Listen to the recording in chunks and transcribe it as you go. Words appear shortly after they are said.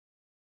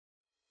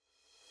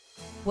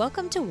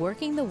Welcome to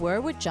Working the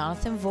Word with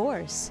Jonathan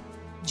Vorse.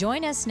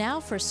 Join us now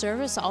for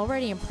service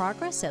already in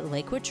progress at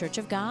Lakewood Church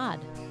of God.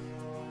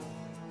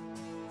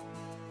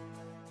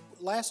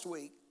 Last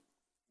week,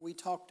 we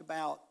talked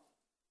about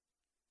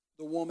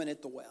the woman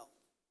at the well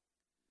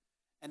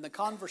and the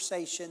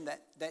conversation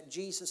that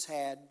Jesus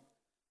had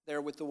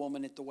there with the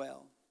woman at the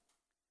well.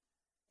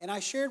 And I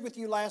shared with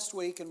you last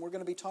week, and we're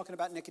going to be talking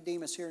about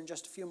Nicodemus here in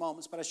just a few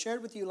moments, but I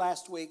shared with you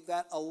last week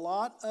that a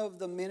lot of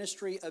the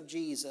ministry of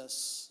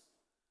Jesus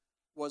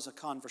was a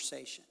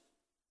conversation.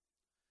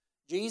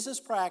 Jesus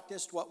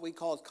practiced what we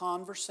call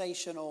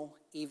conversational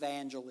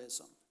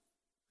evangelism.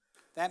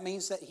 That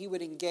means that he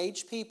would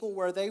engage people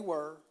where they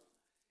were.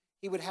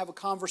 He would have a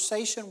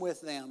conversation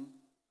with them.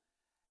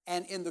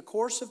 And in the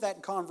course of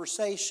that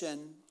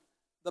conversation,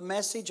 the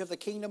message of the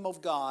kingdom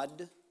of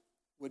God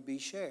would be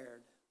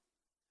shared.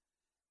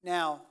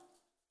 Now,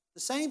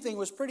 the same thing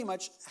was pretty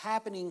much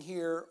happening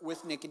here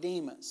with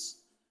Nicodemus.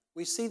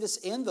 We see this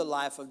in the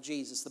life of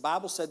Jesus. The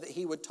Bible said that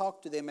he would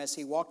talk to them as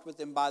he walked with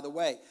them by the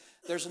way.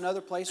 There's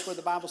another place where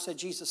the Bible said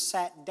Jesus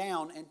sat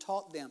down and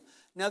taught them.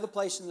 Another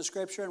place in the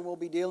Scripture, and we'll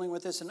be dealing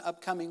with this in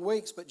upcoming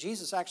weeks, but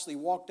Jesus actually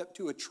walked up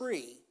to a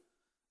tree,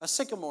 a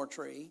sycamore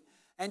tree,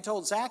 and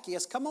told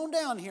Zacchaeus, come on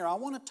down here. I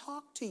want to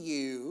talk to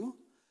you.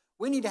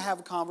 We need to have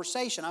a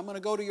conversation. I'm going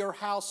to go to your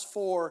house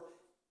for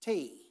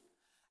tea.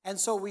 And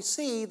so we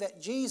see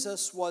that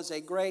Jesus was a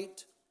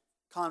great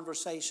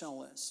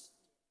conversationalist.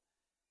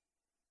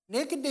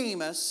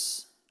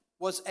 Nicodemus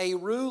was a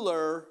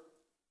ruler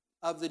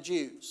of the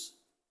Jews.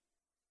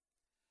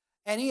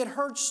 And he had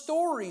heard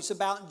stories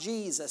about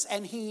Jesus,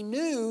 and he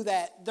knew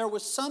that there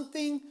was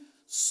something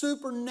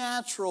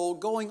supernatural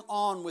going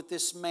on with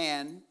this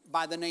man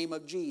by the name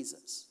of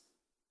Jesus.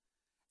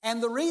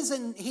 And the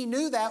reason he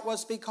knew that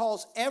was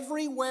because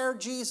everywhere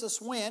Jesus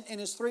went in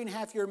his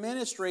 3.5-year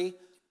ministry,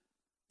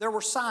 there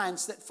were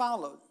signs that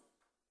followed.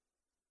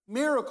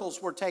 Miracles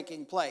were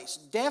taking place.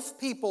 Deaf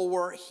people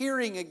were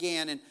hearing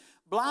again, and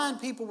blind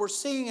people were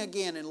seeing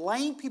again, and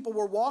lame people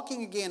were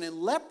walking again, and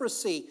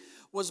leprosy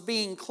was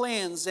being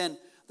cleansed. And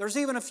there's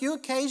even a few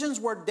occasions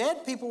where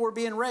dead people were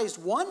being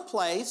raised. One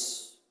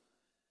place,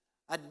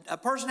 a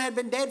person had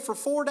been dead for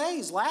 4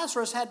 days.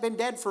 Lazarus had been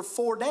dead for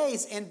 4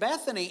 days in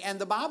Bethany. And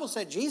the Bible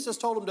said Jesus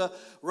told him to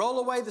roll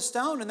away the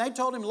stone. And they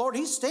told him, Lord,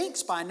 he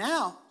stinks by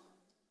now.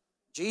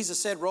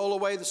 Jesus said, roll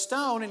away the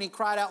stone. And he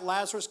cried out,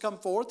 Lazarus, come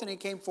forth. And he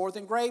came forth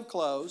in grave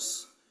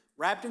clothes,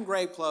 wrapped in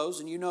grave clothes.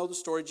 And you know the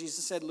story.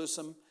 Jesus said, loose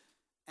him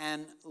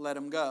and let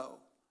him go.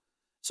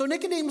 So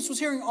Nicodemus was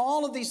hearing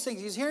all of these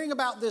things. He's hearing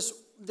about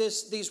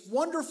these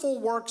wonderful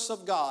works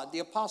of God. The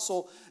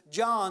Apostle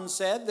John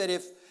said that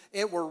if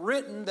it were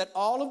written that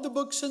all of the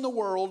books in the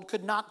world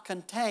could not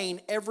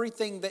contain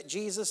everything that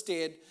Jesus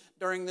did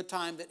during the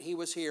time that he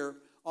was here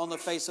on the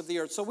face of the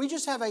earth. So we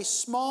just have a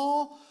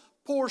small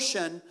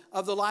portion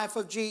of the life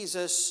of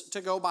Jesus to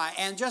go by.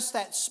 And just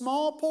that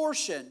small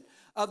portion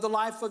of the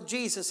life of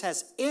Jesus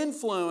has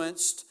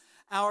influenced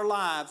our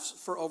lives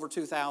for over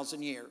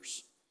 2,000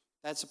 years.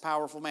 That's a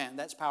powerful man.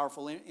 That's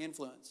powerful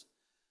influence.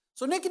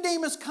 So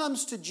Nicodemus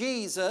comes to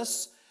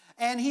Jesus,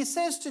 and he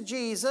says to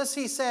Jesus,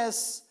 he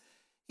says,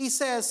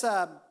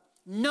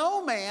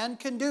 no man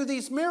can do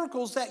these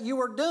miracles that you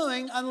are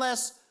doing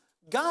unless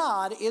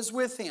God is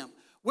with him.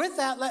 With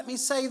that, let me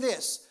say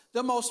this.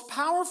 The most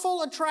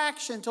powerful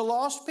attraction to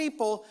lost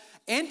people,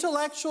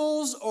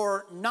 intellectuals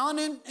or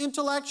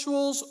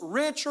non-intellectuals,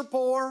 rich or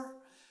poor,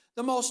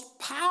 the most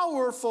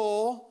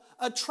powerful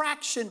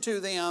attraction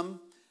to them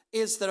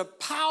is the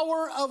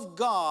power of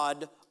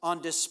God on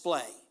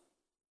display.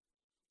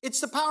 It's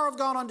the power of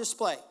God on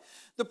display.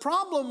 The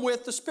problem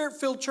with the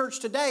Spirit-filled church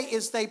today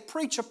is they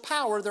preach a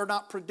power they're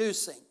not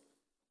producing.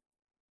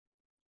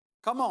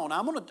 Come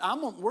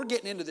on, we're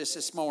getting into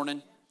this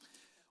morning.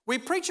 We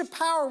preach a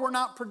power we're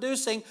not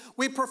producing.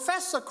 We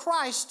profess a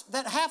Christ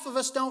that half of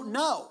us don't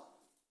know.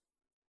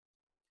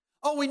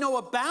 Oh, we know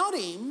about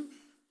Him.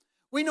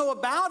 We know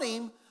about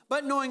Him,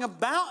 but knowing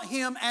about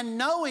Him and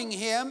knowing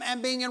Him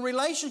and being in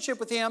relationship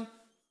with Him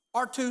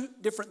are two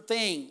different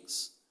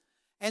things.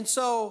 And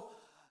so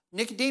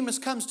Nicodemus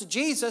comes to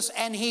Jesus,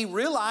 and he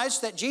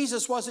realized that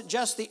Jesus wasn't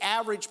just the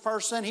average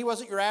person. He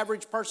wasn't your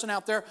average person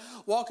out there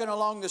walking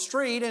along the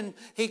street, and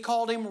he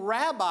called him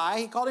rabbi.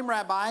 He called him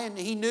rabbi, and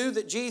he knew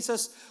that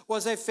Jesus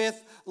was a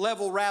 5th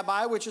level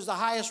rabbi, which is the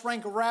highest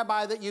rank of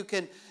rabbi that you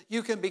can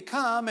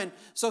become. And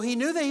so he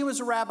knew that he was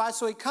a rabbi.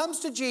 So he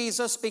comes to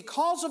Jesus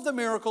because of the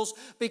miracles,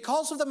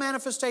 because of the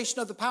manifestation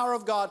of the power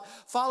of God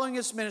following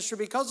his ministry,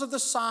 because of the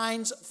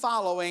signs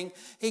following.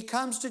 He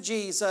comes to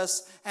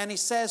Jesus, and he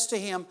says to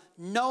him,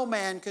 no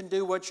man can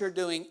do what you're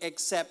doing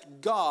except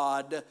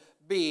God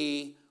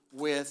be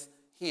with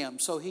him.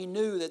 So he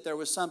knew that there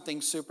was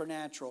something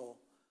supernatural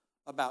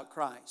about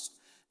Christ.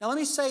 Now let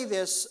me say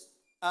this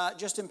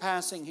just in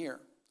passing here.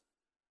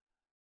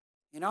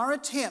 In our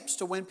attempts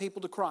to win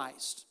people to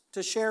Christ,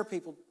 to share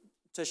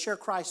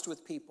Christ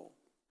with people,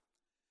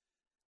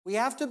 we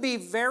have to be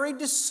very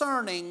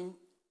discerning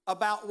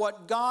about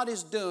what God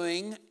is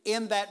doing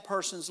in that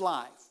person's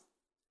life.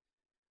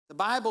 The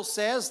Bible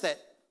says that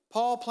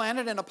Paul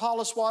planted and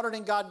Apollos watered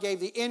and God gave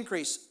the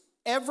increase.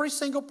 Every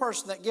single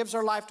person that gives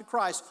their life to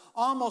Christ,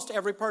 almost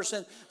every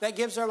person that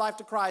gives their life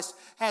to Christ,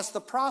 has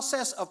the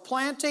process of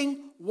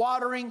planting,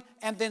 watering,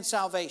 and then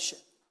salvation.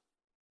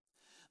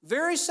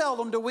 Very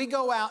seldom do we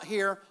go out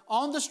here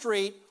on the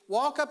street,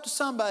 walk up to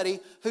somebody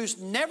who's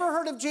never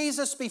heard of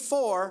Jesus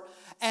before,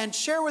 and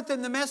share with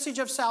them the message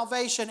of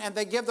salvation, and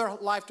they give their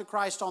life to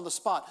Christ on the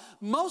spot.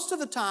 Most of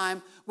the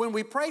time, when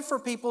we pray for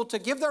people to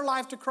give their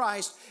life to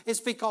Christ,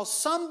 it's because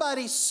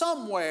somebody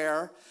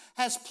somewhere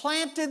has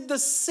planted the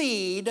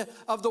seed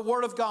of the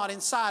Word of God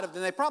inside of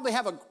them. They probably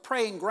have a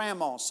praying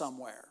grandma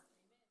somewhere,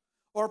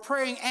 or a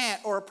praying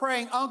aunt, or a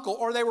praying uncle,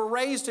 or they were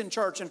raised in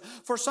church and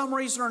for some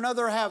reason or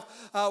another have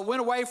went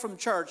away from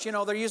church. You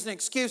know, they're using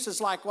excuses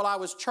like, well, I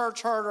was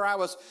church hurt, or I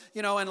was,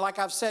 you know, and like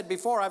I've said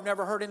before, I've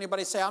never heard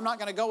anybody say, I'm not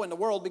going to go in the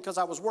world because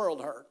I was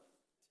world hurt.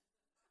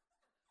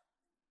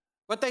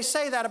 But they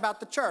say that about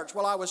the church.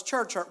 Well, I was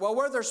church hurt. Well,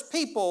 where there's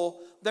people,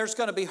 there's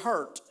going to be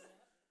hurt.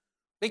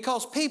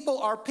 Because people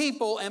are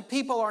people and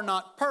people are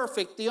not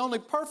perfect. The only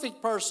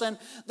perfect person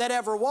that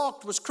ever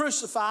walked was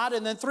crucified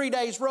and then 3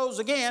 days rose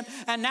again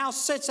and now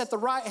sits at the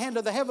right hand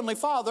of the Heavenly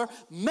Father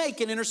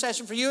making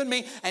intercession for you and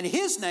me. And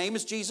His name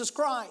is Jesus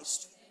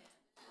Christ.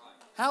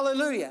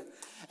 Hallelujah.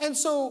 And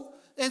so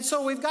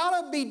we've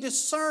got to be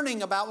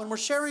discerning about when we're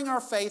sharing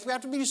our faith. We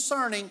have to be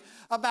discerning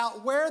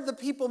about where the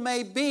people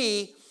may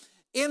be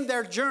in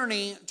their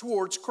journey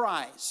towards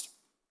Christ.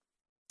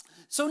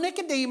 So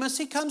Nicodemus,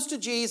 he comes to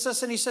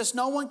Jesus and he says,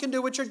 no one can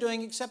do what you're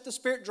doing except the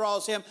Spirit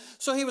draws him.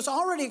 So he was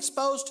already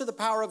exposed to the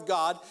power of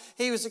God.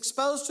 He was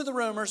exposed to the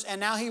rumors, and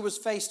now he was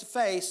face to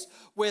face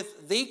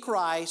with the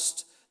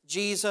Christ,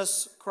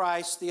 Jesus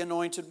Christ, the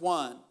Anointed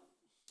One.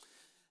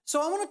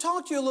 So I want to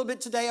talk to you a little bit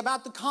today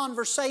about the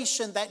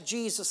conversation that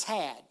Jesus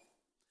had.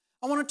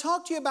 I want to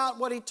talk to you about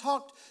what He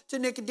talked to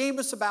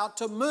Nicodemus about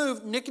to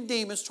move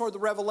Nicodemus toward the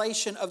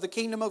revelation of the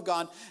kingdom of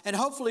God. And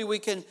hopefully we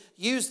can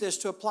use this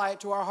to apply it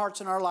to our hearts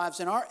and our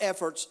lives in our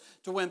efforts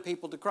to win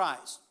people to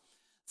Christ.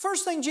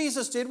 First thing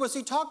Jesus did was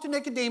He talked to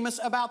Nicodemus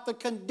about the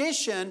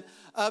condition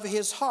of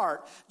his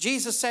heart.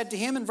 Jesus said to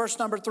him in verse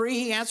number 3,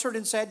 He answered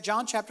and said,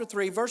 John chapter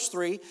 3, verse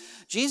 3,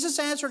 Jesus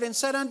answered and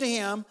said unto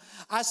him,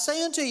 I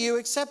say unto you,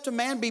 except a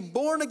man be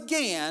born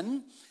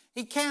again,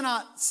 he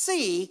cannot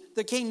see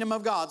the kingdom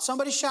of God.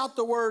 Somebody shout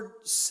the word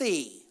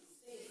see.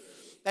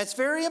 That's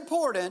very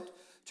important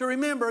to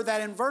remember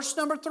that in verse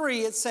number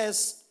 3 it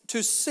says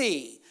to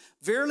see.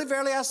 Verily,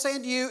 verily, I say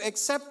unto you,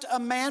 except a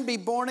man be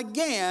born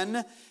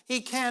again,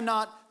 he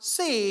cannot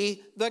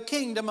see the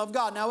kingdom of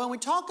God. Now, when we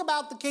talk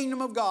about the kingdom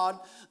of God,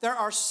 there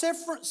are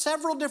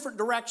several different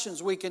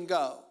directions we can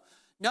go.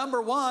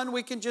 Number one,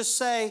 we can just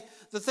say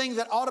the thing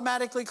that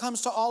automatically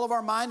comes to all of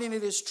our mind, and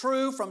it is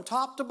true from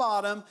top to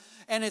bottom,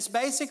 and it's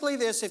basically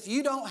this: if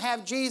you don't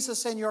have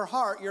Jesus in your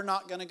heart, you're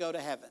not going to go to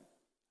heaven.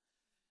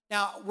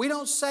 Now, we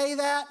don't say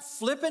that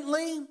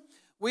flippantly.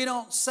 We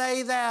don't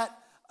say that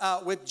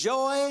with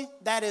joy.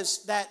 That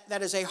is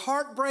a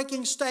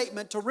heartbreaking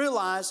statement to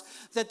realize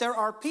that there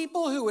are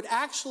people who would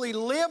actually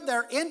live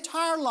their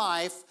entire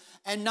life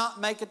and not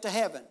make it to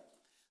heaven.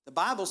 The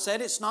Bible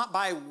said it's not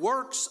by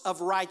works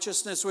of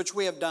righteousness which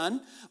we have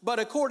done, but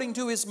according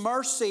to His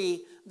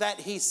mercy that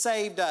He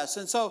saved us.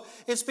 And so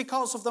it's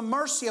because of the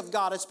mercy of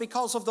God. It's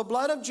because of the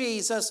blood of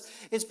Jesus.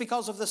 It's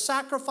because of the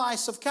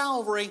sacrifice of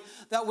Calvary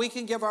that we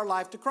can give our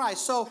life to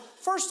Christ. So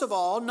first of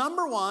all,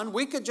 number one,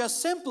 we could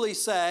just simply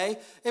say,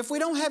 if we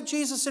don't have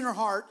Jesus in our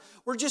heart,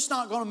 we're just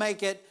not going to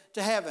make it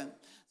to heaven.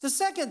 The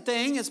second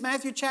thing is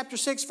Matthew chapter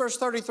 6, verse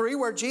 33,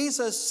 where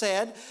Jesus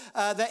said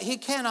that He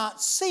cannot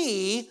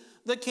see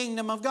the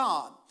kingdom of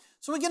God.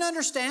 So we can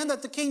understand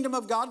that the kingdom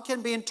of God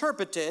can be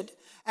interpreted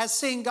as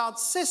seeing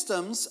God's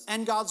systems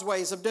and God's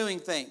ways of doing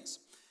things.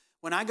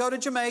 When I go to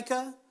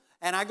Jamaica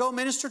and I go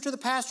minister to the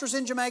pastors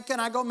in Jamaica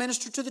and I go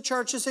minister to the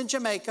churches in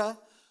Jamaica,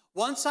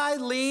 once I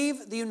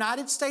leave the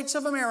United States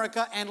of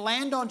America and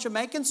land on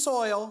Jamaican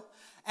soil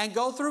and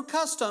go through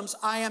customs,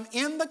 I am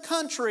in the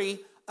country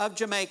of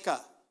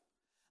Jamaica.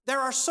 There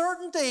are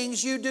certain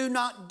things you do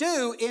not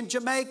do in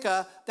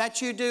Jamaica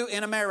that you do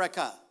in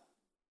America.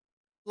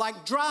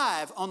 Like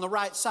drive on the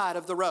right side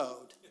of the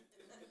road.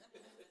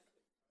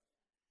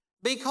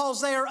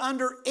 Because they are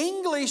under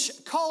English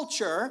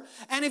culture,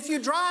 and if you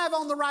drive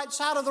on the right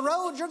side of the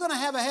road, you're going to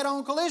have a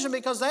head-on collision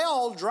because they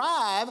all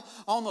drive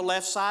on the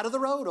left side of the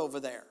road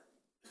over there.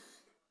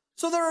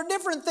 So there are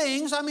different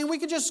things. I mean, we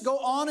could just go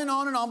on and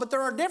on and on, but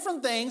there are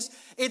different things.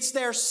 It's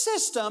their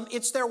system.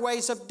 It's their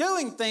ways of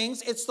doing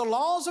things. It's the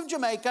laws of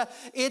Jamaica.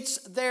 It's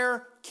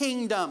their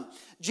kingdom.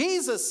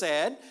 Jesus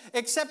said,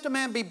 except a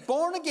man be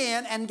born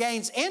again and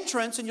gains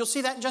entrance, and you'll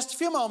see that in just a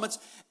few moments,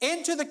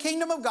 into the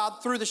kingdom of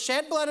God through the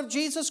shed blood of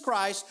Jesus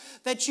Christ,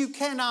 that you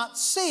cannot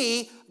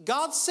see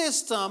God's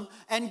system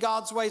and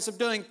God's ways of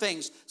doing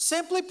things.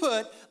 Simply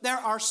put, there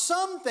are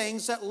some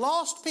things that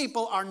lost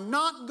people are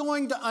not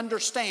going to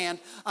understand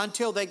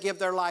until they give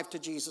their life to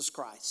Jesus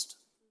Christ.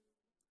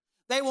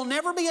 They will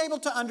never be able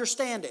to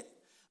understand it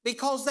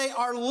because they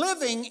are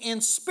living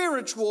in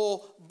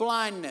spiritual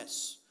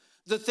blindness.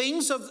 The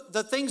things of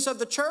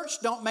the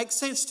church don't make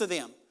sense to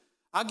them.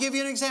 I'll give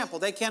you an example.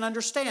 They can't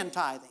understand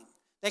tithing.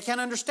 They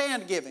can't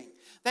understand giving.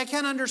 They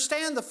can't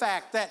understand the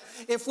fact that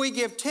if we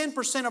give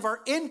 10% of our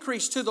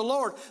increase to the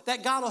Lord,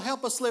 that God will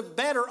help us live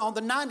better on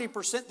the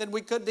 90% than we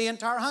could the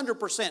entire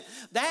 100%.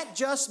 That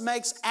just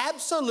makes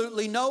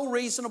absolutely no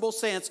reasonable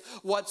sense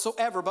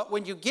whatsoever. But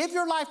when you give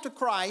your life to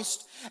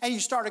Christ and you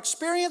start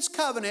experience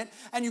covenant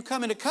and you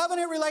come into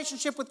covenant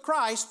relationship with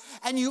Christ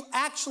and you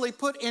actually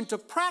put into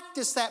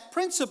practice that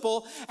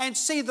principle and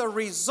see the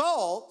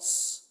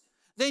results,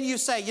 then you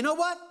say, you know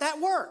what?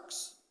 That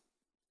works.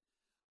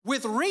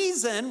 With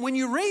reason, when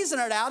you reason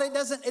it out, it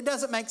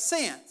doesn't make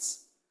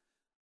sense.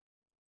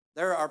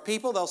 There are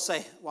people, they'll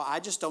say, well,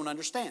 I just don't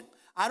understand.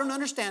 I don't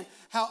understand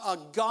how a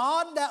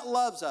God that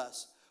loves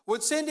us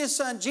would send His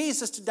Son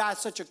Jesus to die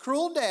such a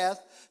cruel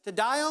death, to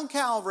die on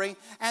Calvary,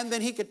 and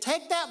then He could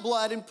take that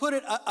blood and put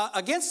it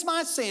against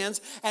my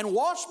sins and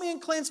wash me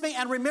and cleanse me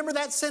and remember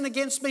that sin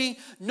against me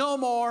no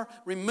more.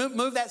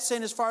 Move that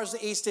sin as far as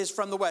the east is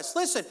from the west.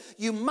 Listen,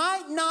 you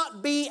might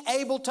not be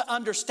able to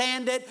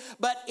understand it,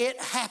 but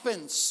it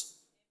happens.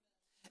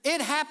 It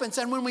happens,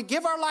 and when we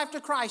give our life to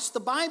Christ, the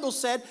Bible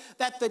said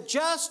that the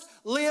just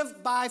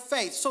live by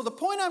faith. So the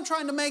point I'm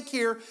trying to make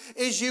here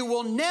is you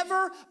will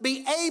never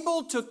be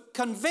able to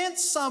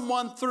convince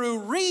someone through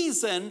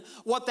reason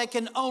what they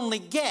can only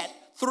get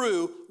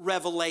through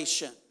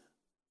revelation.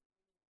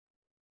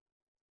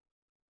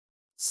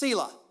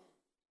 Selah.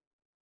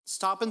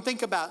 Stop and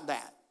think about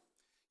that.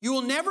 You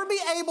will never be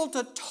able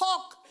to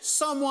talk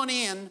someone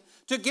in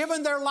to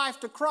giving their life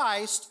to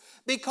Christ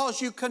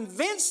because you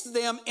convinced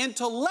them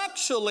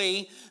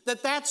intellectually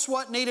that that's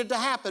what needed to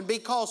happen,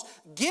 because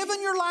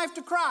giving your life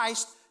to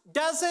Christ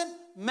doesn't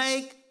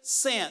make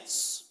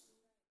sense.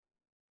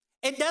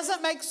 It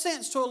doesn't make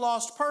sense to a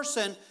lost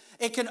person.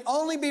 It can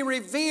only be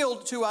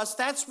revealed to us.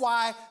 That's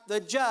why the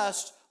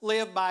just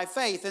live by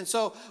faith. And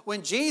so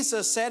when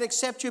Jesus said,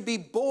 except you be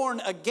born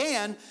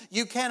again,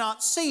 you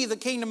cannot see the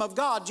kingdom of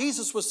God,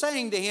 Jesus was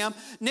saying to him,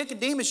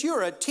 Nicodemus, you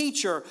are a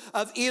teacher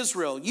of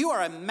Israel. You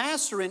are a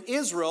master in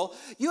Israel.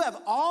 You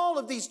have all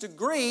of these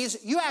degrees.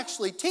 You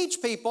actually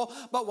teach people.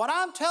 But what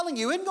I'm telling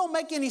you isn't going to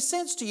make any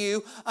sense to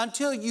you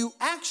until you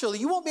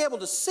won't be able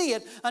to see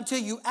it until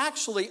you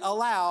actually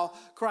allow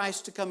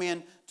Christ to come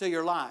into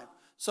your life.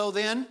 So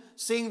then,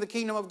 seeing the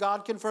kingdom of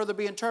God can further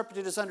be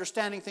interpreted as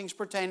understanding things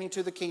pertaining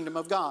to the kingdom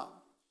of God.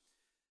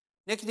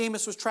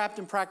 Nicodemus was trapped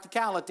in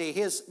practicality.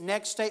 His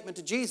next statement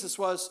to Jesus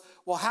was,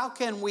 well, how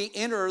can we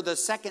enter the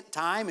second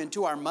time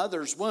into our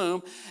mother's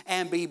womb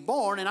and be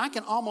born? And I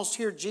can almost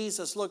hear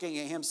Jesus looking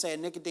at him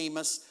saying,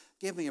 Nicodemus,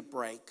 give me a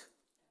break.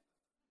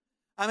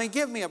 I mean,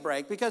 give me a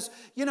break, because,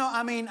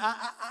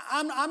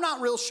 I'm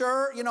not real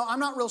sure, I'm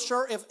not real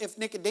sure if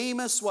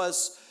Nicodemus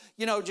was,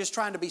 just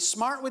trying to be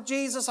smart with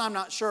Jesus. I'm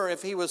not sure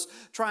if he was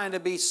trying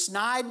to be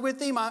snide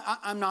with him.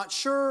 I'm not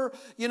sure,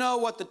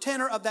 what the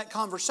tenor of that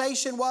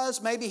conversation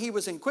was. Maybe he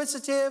was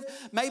inquisitive.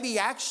 Maybe he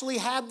actually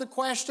had the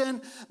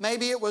question.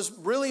 Maybe it was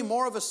really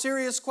more of a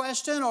serious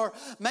question, or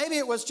maybe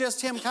it was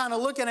just him kind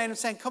of looking at him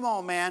saying, come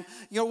on, man,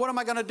 what am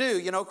I going to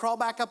do? Crawl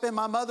back up in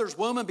my mother's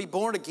womb and be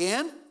born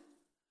again?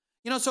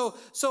 So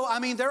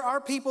there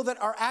are people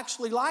that are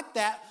actually like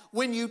that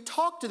when you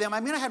talk to them. I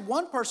had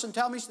one person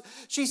tell me,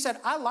 she said,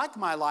 I like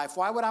my life.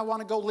 Why would I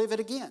want to go live it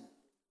again?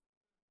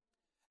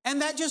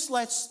 And that just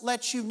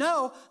lets you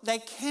know they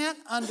can't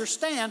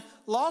understand.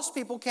 Lost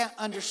people can't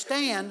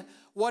understand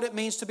what it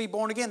means to be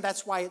born again.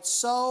 That's why it's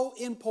so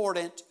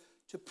important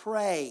to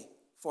pray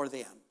for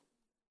them.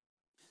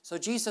 So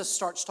Jesus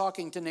starts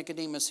talking to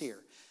Nicodemus here.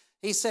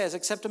 He says,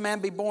 except a man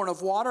be born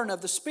of water and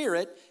of the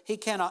Spirit, he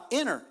cannot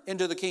enter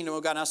into the kingdom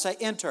of God. Now say,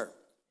 enter.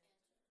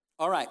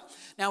 All right.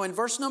 Now in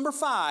verse number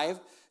 5,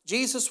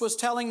 Jesus was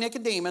telling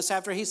Nicodemus,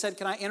 after he said,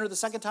 can I enter the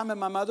second time in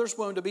my mother's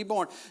womb to be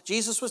born?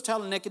 Jesus was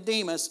telling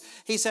Nicodemus,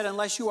 he said,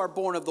 unless you are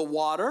born of the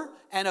water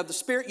and of the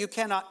Spirit, you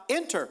cannot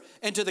enter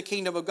into the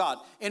kingdom of God.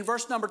 In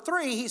verse number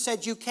 3, he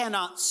said, you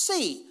cannot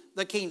see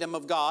the kingdom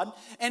of God.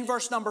 In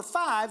verse number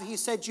 5, he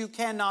said you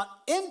cannot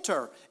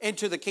enter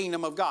into the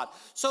kingdom of God.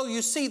 So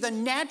you see the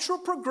natural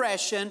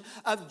progression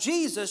of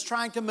Jesus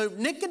trying to move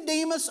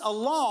Nicodemus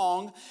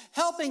along,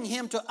 helping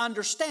him to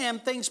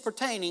understand things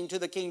pertaining to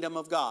the kingdom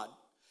of God.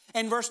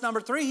 In verse number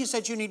 3, he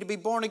said you need to be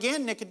born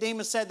again.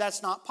 Nicodemus said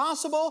that's not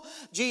possible.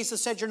 Jesus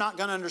said you're not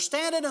going to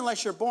understand it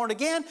unless you're born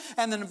again.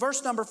 And then in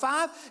verse number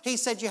 5, he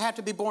said you have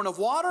to be born of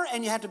water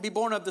and you have to be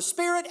born of the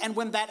Spirit. And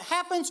when that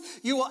happens,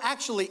 you will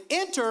actually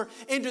enter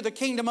into the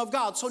kingdom of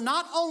God. So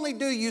not only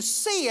do you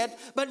see it,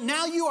 but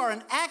now you are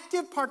an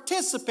active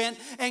participant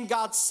in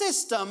God's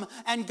system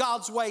and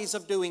God's ways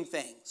of doing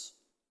things.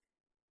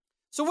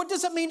 So what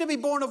does it mean to be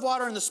born of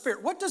water and the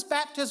Spirit? What does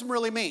baptism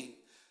really mean?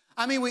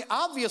 We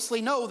obviously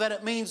know that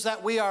it means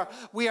that we are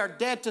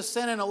dead to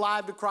sin and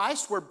alive to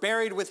Christ. We're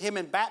buried with Him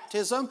in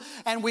baptism,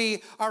 and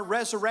we are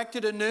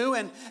resurrected anew.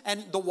 And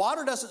the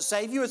water doesn't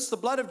save you. It's the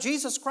blood of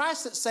Jesus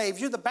Christ that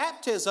saves you. The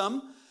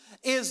baptism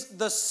is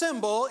the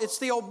symbol, it's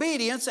the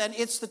obedience, and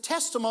it's the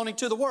testimony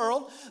to the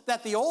world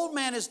that the old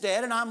man is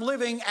dead and I'm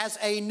living as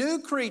a new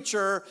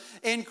creature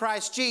in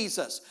Christ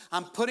Jesus.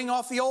 I'm putting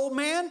off the old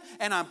man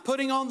and I'm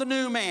putting on the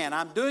new man.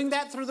 I'm doing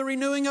that through the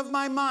renewing of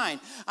my mind.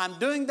 I'm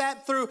doing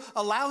that through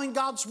allowing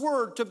God's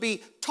word to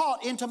be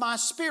taught into my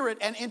spirit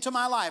and into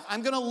my life.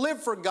 I'm going to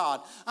live for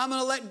God. I'm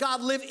going to let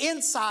God live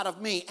inside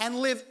of me and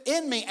live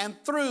in me and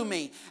through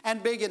me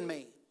and big in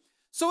me.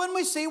 So when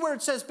we see where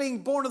it says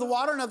being born of the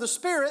water and of the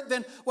Spirit,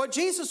 then what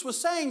Jesus was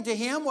saying to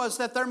him was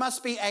that there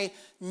must be a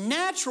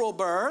natural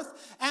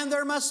birth and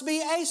there must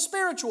be a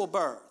spiritual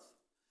birth.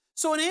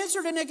 So in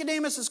answer to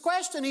Nicodemus'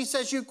 question, he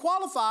says, you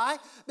qualify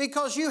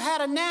because you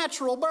had a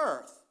natural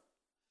birth.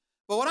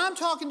 But what I'm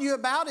talking to you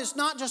about is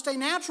not just a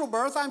natural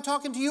birth, I'm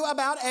talking to you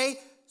about a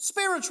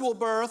spiritual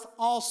birth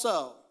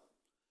also.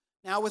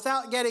 Now,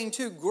 without getting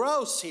too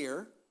gross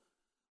here,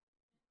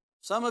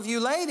 some of you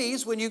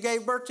ladies, when you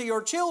gave birth to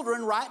your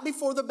children, right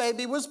before the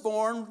baby was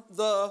born,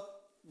 the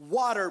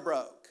water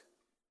broke.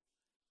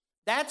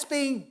 That's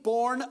being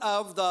born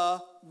of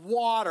the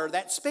water.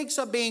 That speaks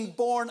of being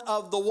born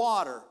of the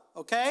water,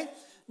 okay?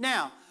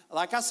 Now,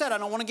 like I said, I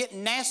don't want to get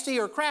nasty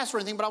or crass or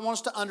anything, but I want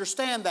us to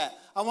understand that.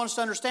 I want us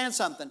to understand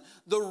something.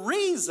 The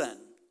reason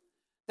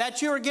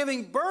that you are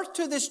giving birth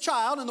to this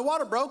child and the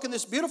water broke and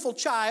this beautiful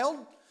child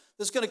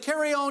that's going to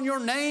carry on your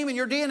name and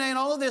your DNA and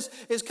all of this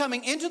is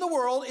coming into the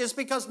world is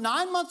because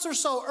 9 months or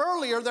so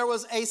earlier there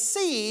was a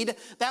seed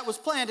that was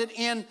planted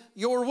in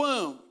your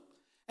womb.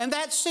 And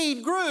that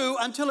seed grew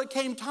until it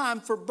came time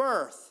for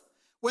birth,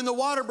 when the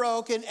water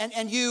broke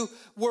and your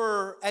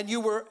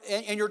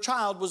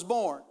child was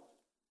born.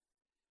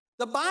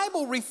 The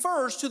Bible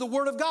refers to the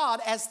Word of God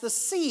as the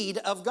seed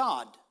of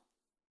God.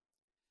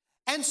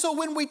 And so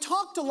when we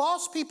talk to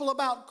lost people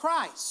about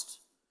Christ,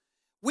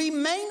 we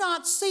may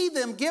not see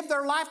them give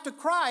their life to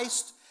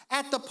Christ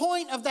at the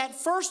point of that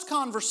first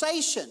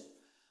conversation,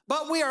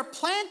 but we are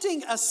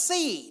planting a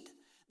seed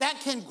that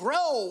can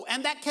grow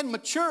and that can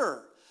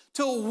mature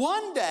till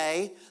one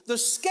day the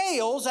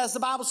scales, as the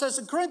Bible says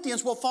in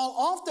Corinthians, will fall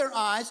off their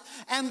eyes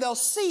and they'll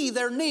see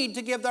their need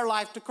to give their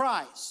life to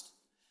Christ.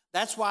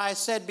 That's why I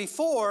said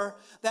before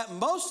that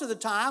most of the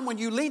time when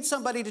you lead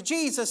somebody to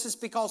Jesus, it's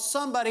because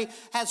somebody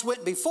has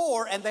went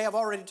before and they have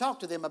already talked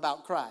to them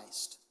about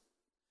Christ.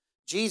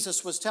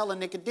 Jesus was telling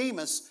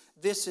Nicodemus,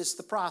 this is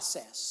the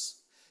process.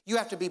 You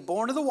have to be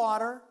born of the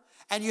water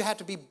and you have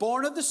to be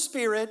born of the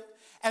Spirit.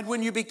 And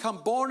when you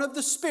become born of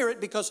the Spirit,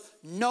 because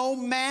no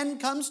man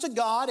comes to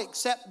God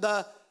except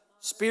the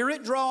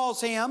Spirit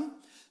draws him.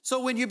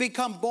 So when you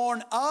become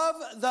born of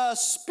the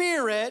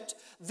Spirit,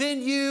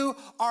 then you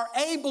are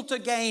able to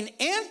gain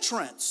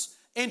entrance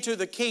into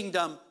the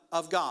kingdom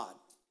of God.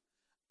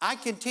 I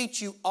can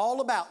teach you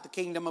all about the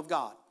kingdom of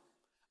God.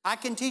 I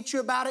can teach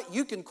you about it.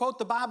 You can quote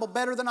the Bible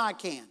better than I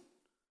can.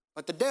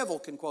 But the devil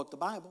can quote the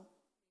Bible.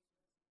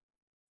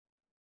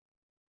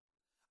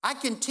 I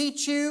can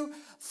teach you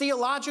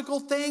theological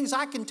things.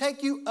 I can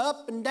take you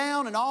up and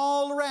down and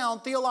all around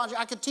theology.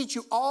 I can teach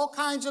you all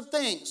kinds of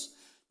things.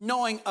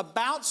 Knowing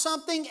about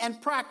something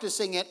and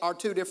practicing it are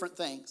two different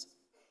things.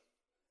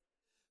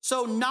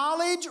 So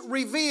knowledge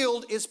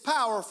revealed is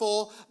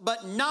powerful,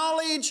 but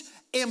knowledge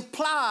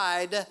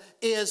implied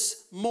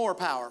is more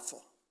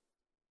powerful.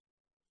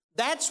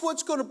 That's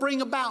what's going to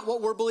bring about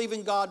what we're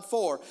believing God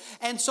for.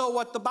 And so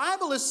what the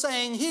Bible is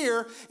saying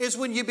here is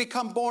when you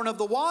become born of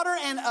the water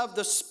and of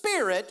the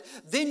Spirit,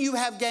 then you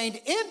have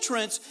gained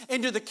entrance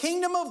into the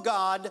kingdom of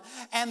God.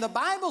 And the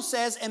Bible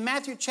says in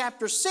Matthew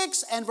chapter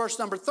 6 and verse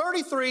number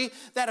 33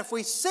 that if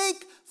we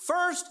seek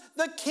first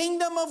the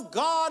kingdom of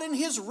God and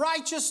His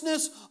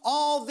righteousness,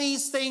 all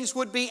these things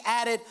would be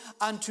added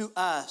unto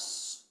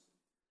us.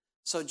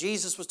 So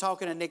Jesus was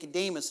talking to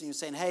Nicodemus and he was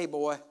saying, hey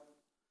boy,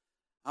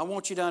 I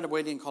want you to understand,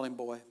 well, he didn't call him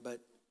boy, but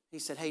he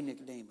said, hey,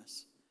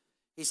 Nicodemus.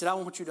 He said, I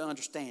want you to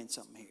understand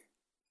something here.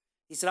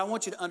 He said, I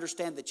want you to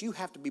understand that you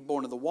have to be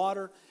born of the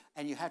water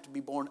and you have to be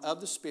born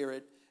of the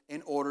Spirit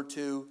in order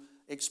to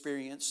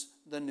experience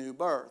the new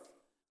birth.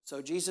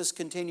 So Jesus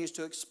continues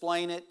to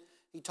explain it.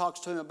 He talks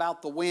to him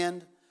about the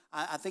wind.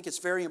 I think it's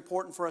very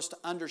important for us to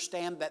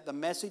understand that the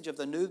message of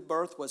the new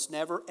birth was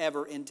never,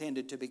 ever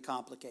intended to be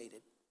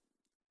complicated.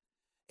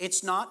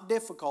 It's not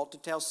difficult to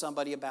tell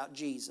somebody about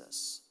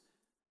Jesus.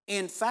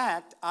 In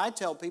fact, I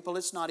tell people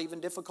it's not even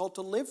difficult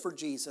to live for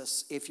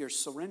Jesus if you're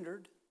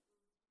surrendered.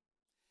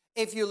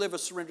 If you live a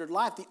surrendered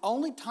life, the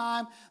only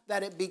time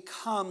that it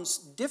becomes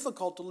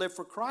difficult to live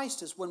for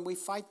Christ is when we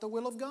fight the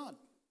will of God.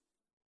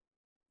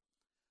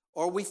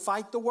 Or we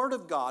fight the Word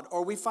of God,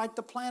 or we fight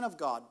the plan of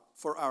God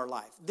for our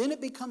life. Then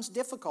it becomes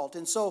difficult.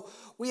 And so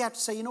we have to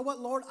say, you know what,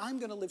 Lord, I'm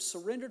going to live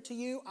surrendered to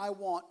you. I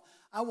want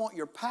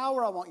your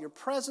power. I want your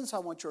presence. I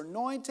want your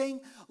anointing.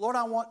 Lord,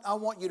 I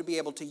want you to be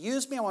able to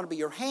use me. I want to be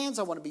your hands.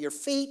 I want to be your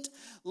feet.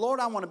 Lord,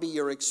 I want to be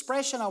your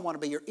expression. I want to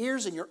be your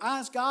ears and your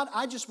eyes. God,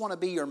 I just want to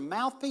be your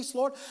mouthpiece,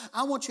 Lord.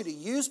 I want you to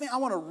use me. I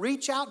want to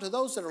reach out to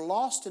those that are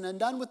lost and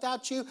undone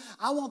without you.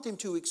 I want them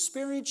to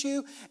experience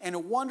you in a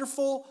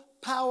wonderful,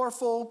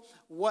 powerful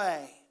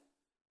way.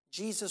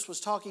 Jesus was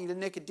talking to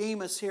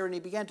Nicodemus here, and he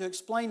began to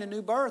explain a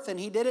new birth, and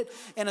he did it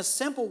in a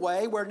simple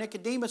way where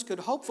Nicodemus could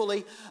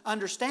hopefully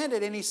understand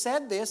it. And he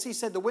said this, he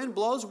said, the wind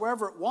blows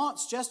wherever it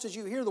wants, just as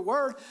you hear the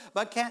word,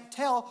 but can't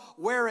tell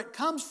where it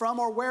comes from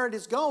or where it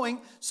is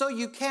going, so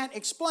you can't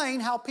explain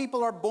how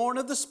people are born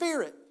of the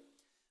Spirit.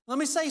 Let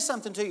me say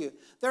something to you.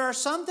 There are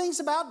some things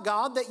about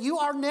God that you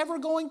are never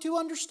going to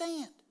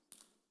understand.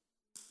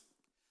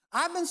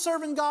 I've been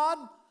serving God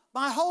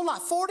my whole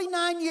life.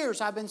 49 years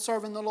I've been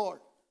serving the Lord.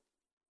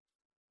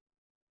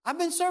 I've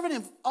been serving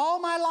Him all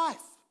my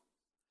life.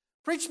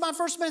 Preached my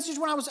first message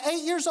when I was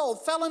 8 years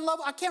old. Fell in love.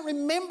 I can't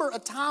remember a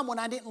time when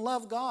I didn't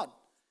love God.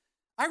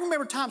 I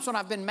remember times when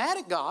I've been mad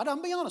at God. I'll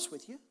be honest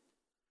with you.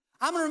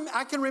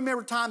 I can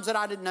remember times that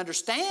I didn't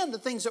understand the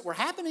things that were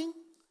happening.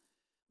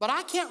 But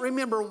I can't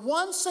remember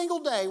one single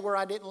day where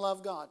I didn't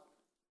love God.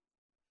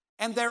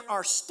 And there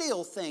are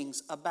still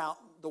things about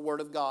the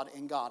Word of God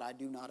and God I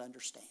do not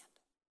understand.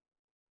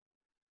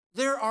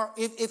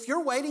 If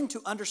you're waiting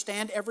to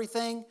understand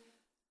everything,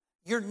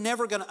 you're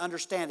never going to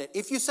understand it.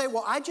 If you say,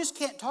 well, I just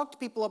can't talk to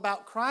people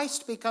about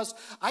Christ because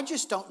I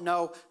just don't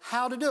know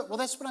how to do it. Well,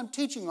 that's what I'm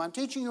teaching you. I'm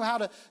teaching you how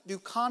to do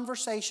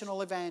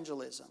conversational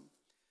evangelism.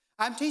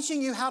 I'm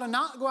teaching you how to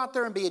not go out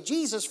there and be a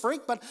Jesus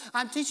freak, but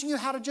I'm teaching you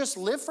how to just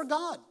live for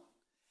God.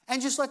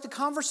 And just let the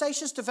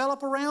conversations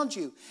develop around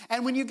you.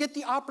 And when you get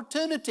the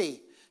opportunity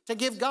to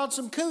give God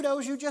some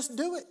kudos, you just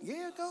do it.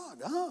 Yeah,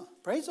 God.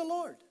 Praise the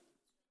Lord.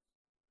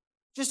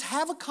 Just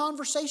have a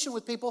conversation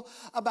with people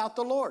about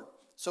the Lord.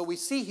 So we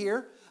see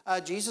here,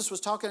 Jesus was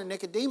talking to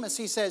Nicodemus.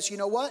 He says, you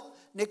know what,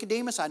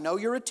 Nicodemus, I know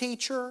you're a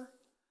teacher.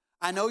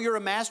 I know you're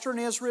a master in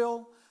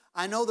Israel.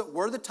 I know that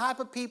we're the type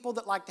of people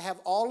that like to have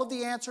all of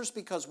the answers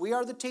because we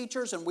are the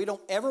teachers and we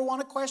don't ever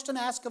want a question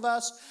asked of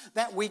us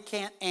that we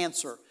can't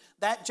answer.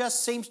 That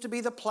just seems to be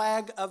the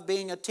plague of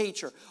being a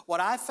teacher. What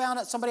I found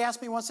out, somebody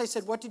asked me once, they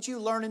said, what did you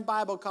learn in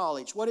Bible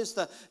college? What is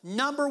the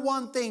number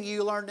one thing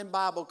you learned in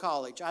Bible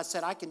college? I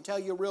said, I can tell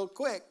you real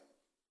quick.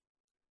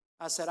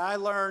 I said, I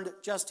learned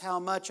just how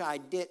much I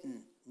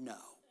didn't know.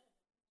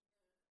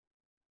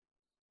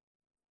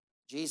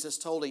 Jesus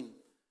told him,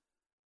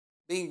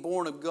 being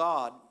born of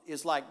God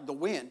is like the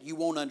wind. You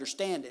won't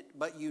understand it,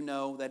 but you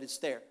know that it's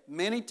there.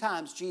 Many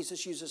times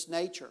Jesus uses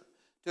nature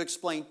to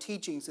explain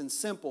teachings in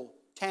simple,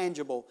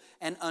 tangible,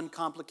 and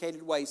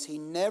uncomplicated ways. He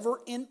never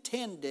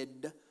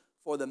intended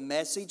for the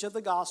message of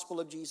the gospel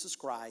of Jesus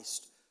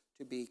Christ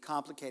to be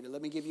complicated.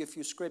 Let me give you a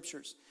few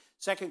scriptures.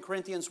 2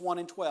 Corinthians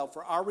 1:12,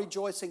 for our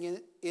rejoicing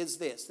is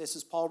this. This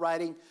is Paul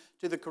writing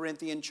to the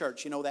Corinthian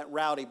church. You know, that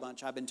rowdy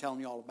bunch I've been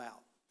telling you all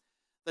about.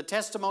 The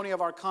testimony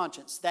of our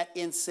conscience, that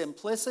in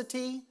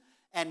simplicity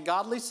and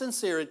godly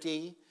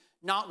sincerity,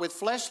 not with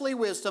fleshly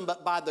wisdom,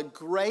 but by the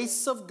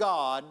grace of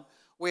God,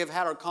 we have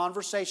had our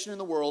conversation in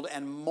the world,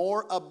 and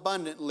more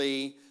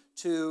abundantly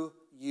to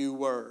you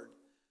word.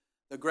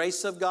 The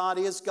grace of God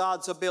is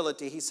God's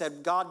ability. He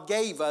said God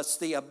gave us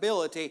the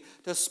ability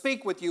to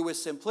speak with you with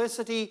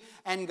simplicity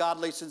and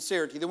godly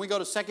sincerity. Then we go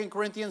to 2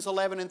 Corinthians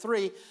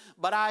 11:3.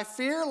 But I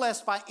fear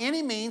lest by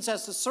any means,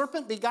 as the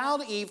serpent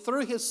beguiled Eve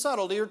through his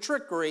subtlety or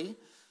trickery,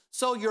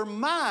 so your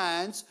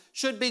minds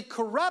should be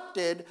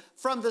corrupted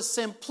from the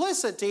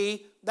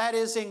simplicity that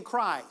is in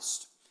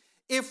Christ.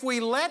 If we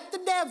let the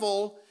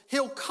devil,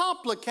 he'll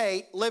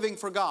complicate living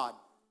for God.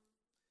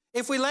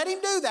 If we let him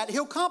do that,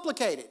 he'll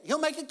complicate it. He'll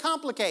make it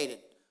complicated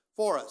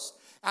for us.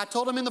 I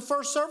told him in the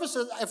first service,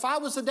 if I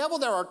was the devil,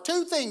 there are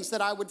two things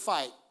that I would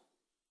fight.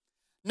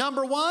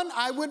 Number one,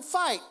 I would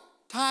fight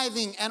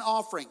tithing and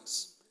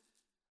offerings.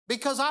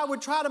 Because I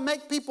would try to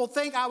make people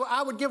think,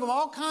 I would give them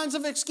all kinds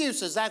of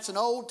excuses. That's an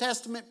Old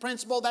Testament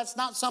principle. That's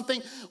not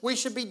something we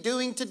should be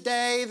doing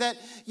today. That,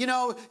 you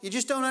know, you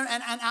just don't,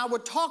 and I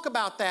would talk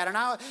about that. And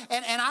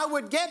I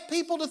would get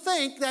people to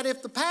think that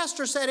if the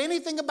pastor said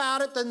anything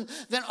about it,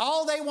 then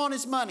all they want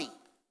is money.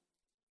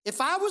 If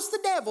I was the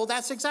devil,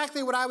 that's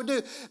exactly what I would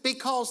do.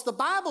 Because the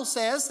Bible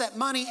says that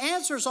money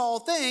answers all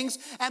things,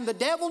 and the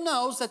devil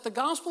knows that the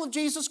gospel of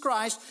Jesus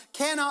Christ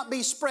cannot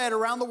be spread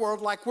around the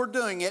world like we're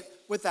doing it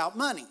without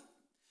money.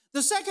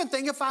 The second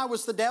thing, if I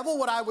was the devil,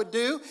 what I would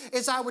do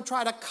is I would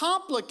try to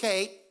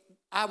complicate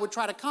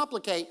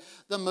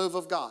the move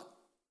of God,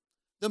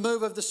 the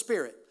move of the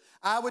Spirit.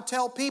 I would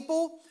tell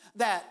people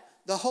that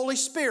the Holy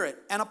Spirit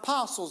and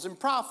apostles and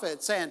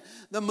prophets and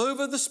the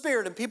move of the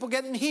Spirit and people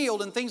getting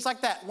healed and things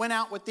like that went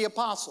out with the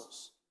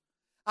apostles.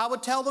 I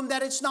would tell them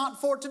that it's not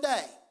for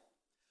today.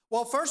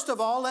 Well, first of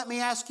all, let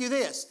me ask you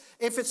this.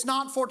 If it's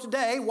not for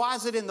today, why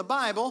is it in the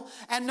Bible?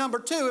 And number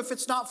two, if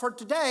it's not for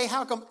today,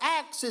 how come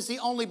Acts is the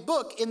only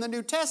book in the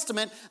New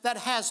Testament that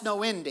has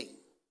no ending?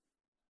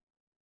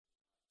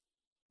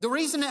 The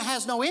reason it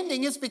has no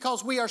ending is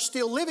because we are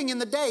still living in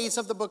the days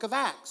of the book of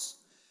Acts.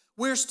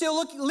 We're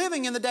still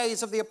living in the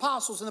days of the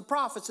apostles and the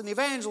prophets and the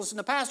evangelists and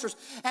the pastors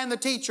and the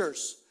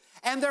teachers.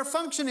 And their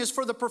function is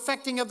for the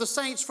perfecting of the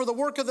saints, for the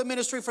work of the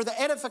ministry, for the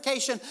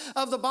edification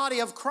of the body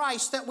of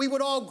Christ, that we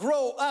would all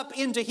grow up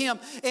into Him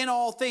in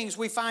all things.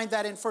 We find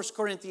that in 1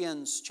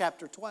 Corinthians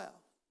chapter 12.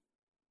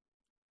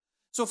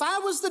 So if I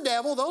was the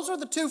devil, those are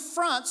the two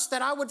fronts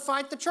that I would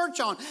fight the church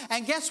on.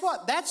 And guess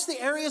what? That's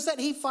the areas that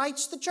he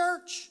fights the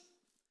church.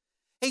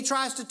 He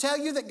tries to tell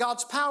you that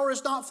God's power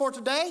is not for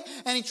today,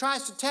 and he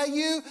tries to tell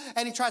you,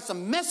 and he tries to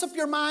mess up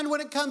your mind when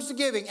it comes to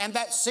giving. And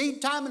that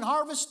seed time and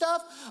harvest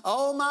stuff,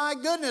 oh my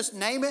goodness,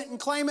 name it and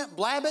claim it,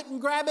 blab it and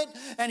grab it,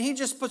 and he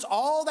just puts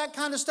all that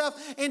kind of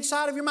stuff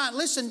inside of your mind.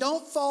 Listen,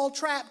 don't fall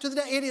trap to the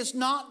day. It is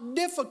not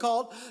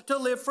difficult to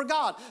live for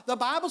God. The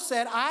Bible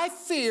said, I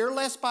fear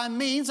lest by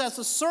means as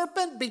the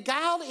serpent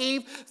beguiled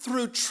Eve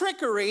through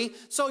trickery,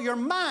 so your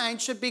mind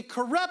should be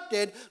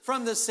corrupted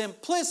from the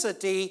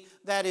simplicity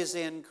that is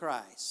in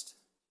Christ.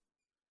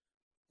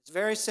 It's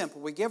very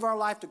simple. We give our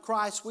life to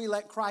Christ. We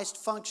let Christ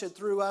function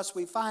through us.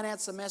 We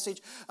finance the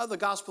message of the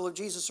gospel of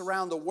Jesus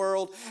around the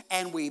world,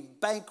 and we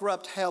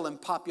bankrupt hell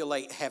and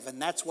populate heaven.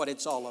 That's what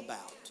it's all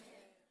about.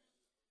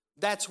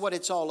 That's what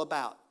it's all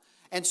about.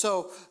 And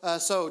so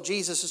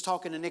Jesus is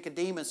talking to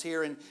Nicodemus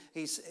here, and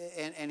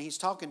he's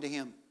talking to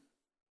him.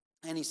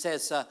 And he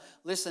says,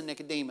 listen,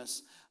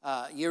 Nicodemus,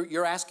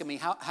 you're asking me,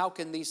 how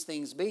can these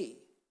things be?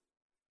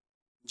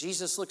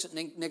 Jesus looks at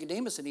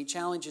Nicodemus and he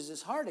challenges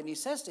his heart, and he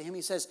says to him,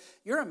 he says,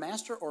 you're a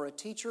master or a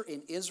teacher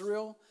in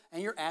Israel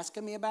and you're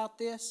asking me about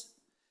this?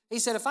 He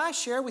said, if I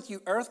share with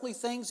you earthly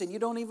things and you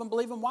don't even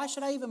believe them, why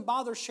should I even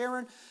bother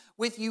sharing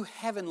with you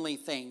heavenly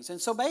things?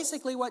 And so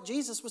basically what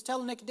Jesus was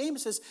telling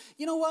Nicodemus is,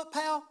 you know what,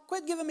 pal,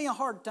 quit giving me a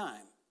hard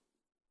time.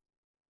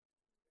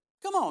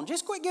 Come on,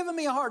 just quit giving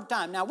me a hard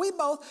time. Now, we're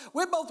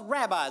both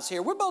rabbis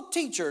here. We're both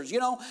teachers,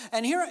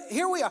 and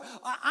here we are.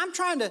 I'm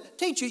trying to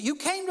teach you. You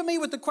came to me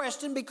with the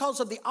question because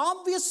of the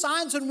obvious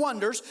signs and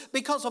wonders,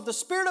 because of the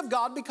Spirit of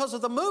God, because of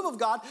the move of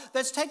God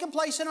that's taken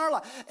place in our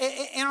life,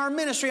 in our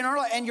ministry, in our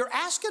life. And you're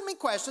asking me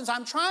questions.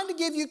 I'm trying to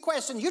give you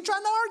questions. You're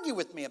trying to argue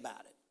with me about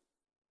it.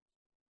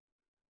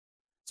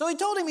 So he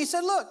told him, he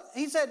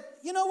said,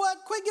 you know what?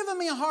 Quit giving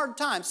me a hard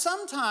time.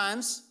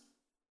 Sometimes,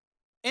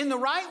 in the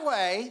right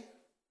way,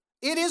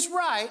 it is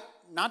right,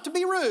 not to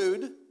be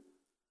rude,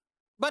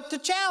 but to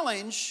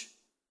challenge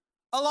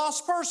a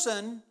lost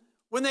person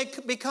when they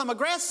become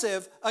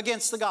aggressive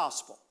against the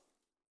gospel.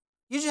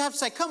 You just have to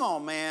say, come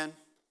on, man.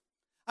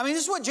 I mean,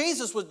 this is what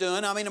Jesus was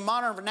doing. I mean, in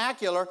modern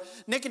vernacular,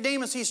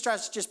 Nicodemus, he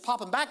starts just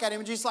popping back at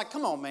him, and Jesus is like,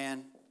 come on,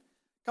 man.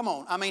 Come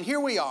on. I mean, here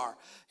we are.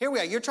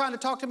 You're trying to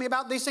talk to me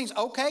about these things.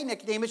 Okay,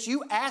 Nicodemus,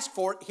 you asked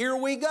for it. Here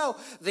we go.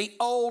 The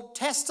Old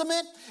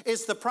Testament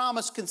is the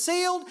promise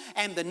concealed,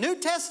 and the New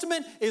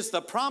Testament is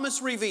the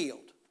promise revealed.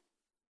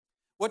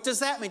 What does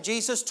that mean?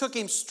 Jesus took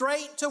him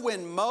straight to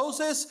when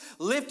Moses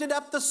lifted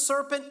up the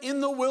serpent in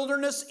the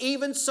wilderness.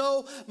 Even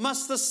so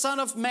must the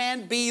Son of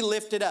Man be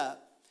lifted up.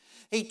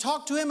 He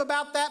talked to him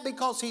about that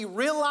because he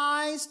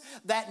realized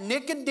that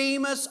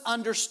Nicodemus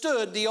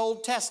understood the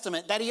Old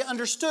Testament, that he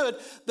understood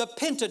the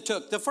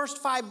Pentateuch, the first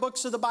 5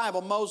 books of the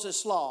Bible,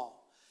 Moses' Law.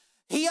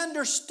 He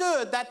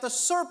understood that the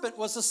serpent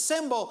was a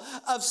symbol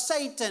of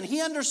Satan. He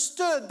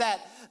understood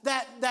that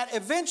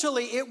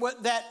eventually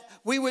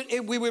we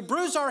would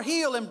bruise our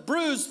heel and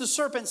bruise the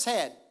serpent's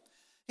head.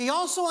 He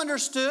also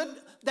understood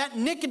that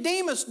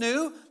Nicodemus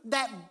knew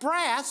that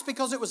brass,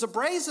 because it was a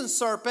brazen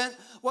serpent,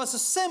 was a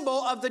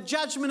symbol of the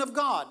judgment of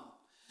God.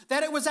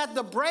 That it was at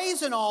the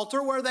brazen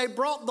altar where they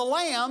brought the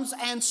lambs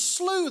and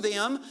slew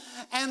them,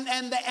 and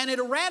it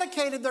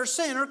eradicated their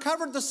sin or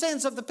covered the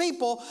sins of the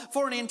people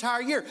for an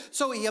entire year.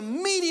 So he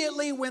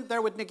immediately went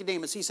there with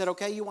Nicodemus. He said,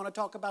 okay, you want to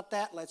talk about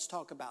that? Let's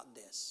talk about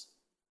this.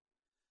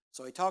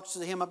 So he talks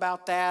to him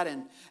about that,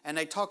 and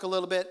they talk a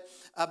little bit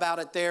about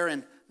it there,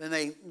 and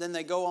then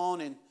they go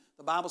on, and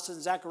the Bible says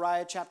in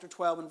Zechariah chapter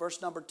 12 and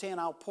verse number 10,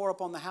 I'll pour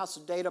upon the house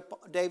of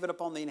David,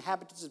 upon the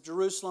inhabitants of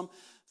Jerusalem,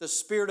 the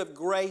spirit of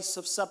grace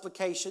of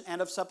supplication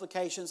and of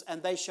supplications,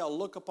 and they shall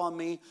look upon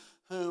me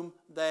whom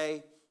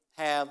they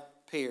have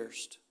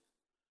pierced.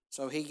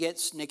 So he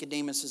gets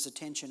Nicodemus'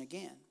 attention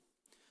again.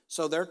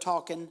 So they're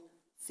talking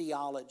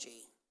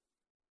theology.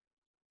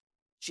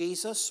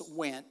 Jesus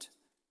went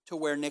to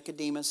where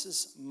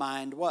Nicodemus'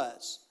 mind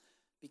was,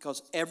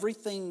 because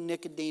everything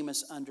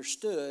Nicodemus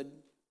understood,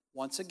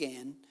 once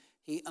again,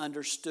 he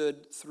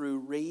understood through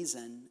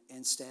reason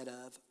instead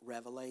of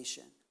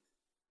revelation.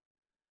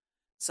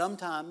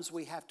 Sometimes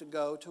we have to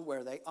go to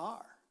where they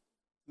are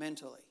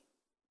mentally.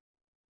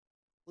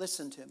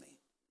 Listen to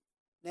me.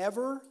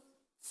 Never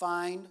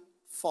find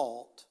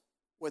fault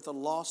with a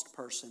lost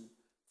person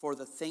for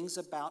the things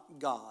about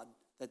God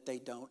that they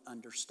don't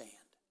understand.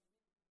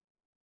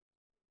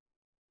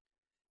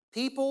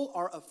 People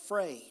are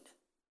afraid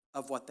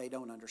of what they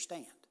don't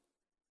understand.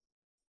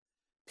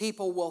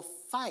 People will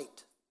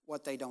fight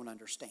what they don't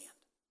understand.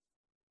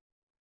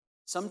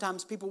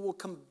 Sometimes people will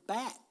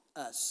combat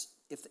us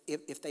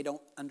if they don't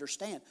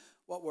understand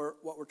what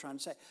we're trying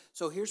to say.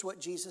 So here's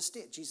what Jesus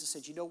did. Jesus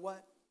said, you know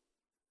what?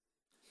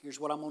 Here's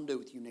what I'm going to do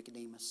with you,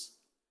 Nicodemus.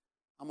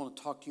 I'm going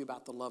to talk to you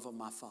about the love of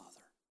my Father.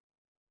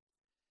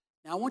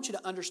 Now I want you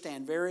to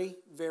understand very,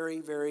 very,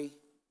 very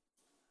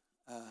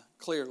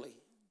clearly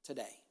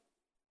today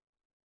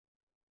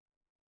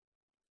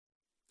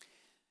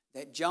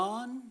that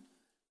John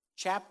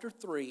chapter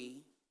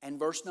 3 and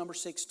verse number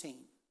 16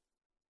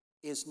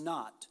 is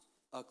not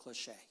a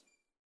cliche.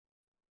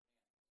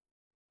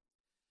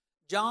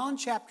 John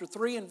chapter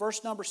 3 and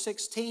verse number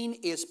 16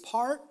 is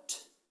part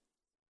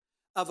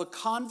of a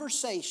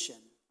conversation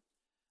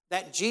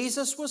that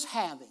Jesus was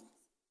having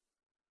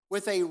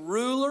with a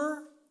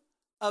ruler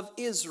of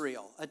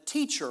Israel, a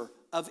teacher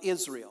of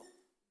Israel,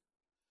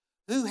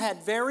 who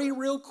had very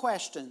real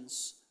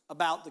questions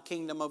about the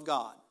kingdom of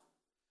God.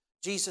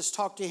 Jesus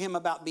talked to him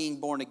about being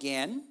born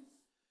again.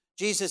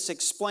 Jesus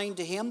explained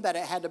to him that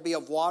it had to be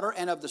of water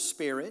and of the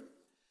Spirit.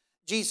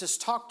 Jesus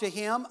talked to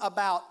him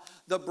about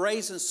the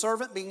brazen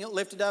serpent being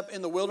lifted up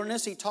in the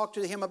wilderness. He talked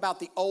to him about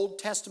the Old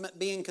Testament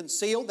being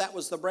concealed. That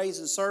was the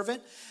brazen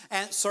serpent,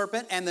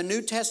 and the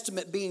New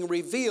Testament being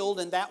revealed,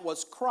 and that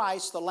was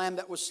Christ, the Lamb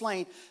that was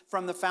slain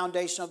from the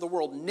foundation of the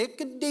world.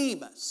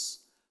 Nicodemus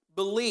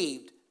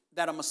believed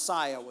that a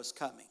Messiah was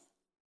coming.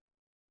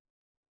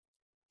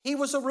 He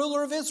was a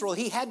ruler of Israel.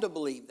 He had to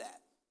believe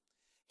that.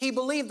 He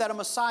believed that a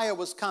Messiah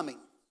was coming.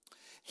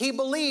 He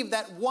believed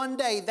that one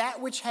day that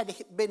which had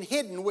been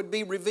hidden would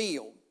be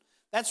revealed.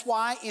 That's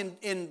why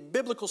in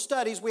biblical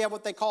studies we have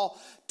what they call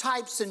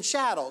types and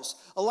shadows.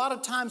 A lot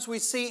of times we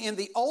see in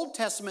the Old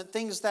Testament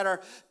things that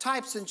are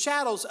types and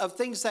shadows of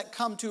things that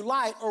come to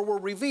light or were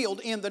revealed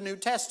in the New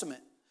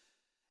Testament.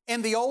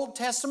 In the Old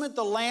Testament,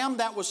 the lamb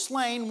that was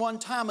slain one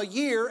time a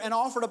year and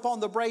offered upon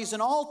the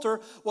brazen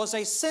altar was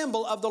a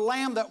symbol of the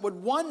lamb that would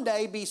one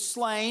day be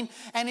slain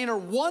and enter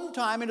one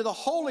time into the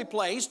holy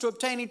place to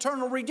obtain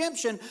eternal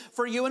redemption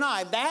for you and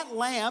I. That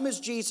lamb is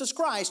Jesus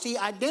Christ. He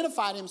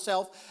identified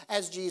himself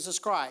as Jesus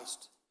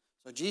Christ.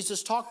 So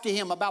Jesus talked to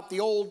him about the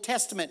Old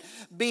Testament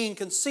being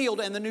concealed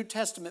and the New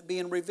Testament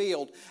being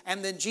revealed.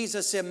 And then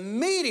Jesus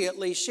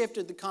immediately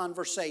shifted the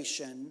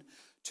conversation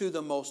to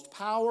the most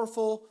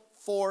powerful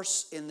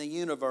force in the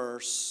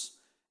universe,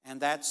 and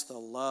that's the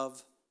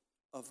love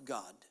of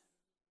God.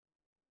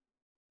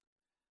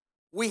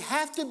 We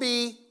have to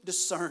be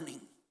discerning.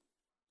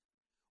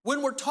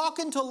 When we're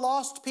talking to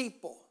lost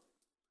people,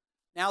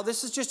 now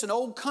this is just an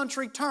old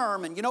country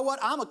term, and you know what?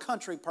 I'm a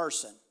country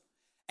person,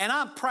 and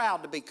I'm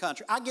proud to be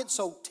country. I get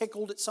so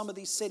tickled at some of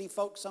these city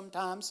folks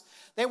sometimes.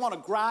 They want to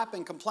gripe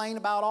and complain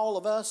about all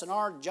of us and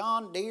our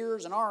John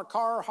Deeres and our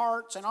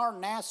Carhartts and our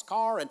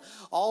NASCAR and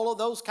all of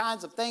those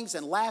kinds of things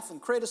and laugh and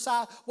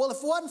criticize. Well, if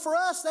it wasn't for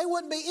us, they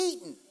wouldn't be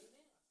eating.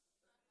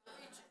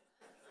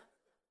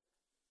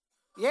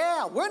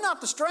 Yeah, we're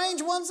not the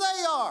strange ones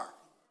they are.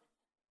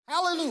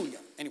 Hallelujah.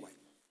 Anyway.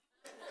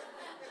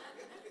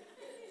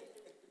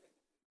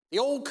 The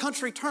old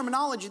country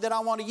terminology that I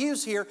want to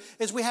use here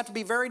is we have to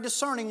be very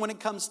discerning when it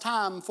comes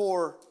time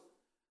for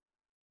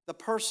the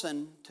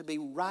person to be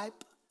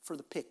ripe for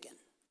the picking.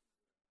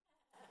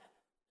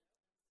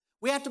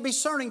 We have to be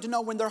discerning to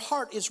know when their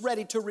heart is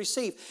ready to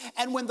receive.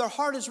 And when their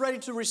heart is ready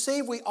to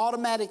receive, we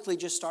automatically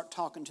just start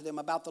talking to them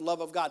about the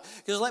love of God.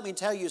 Because let me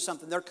tell you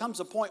something, there comes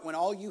a point when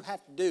all you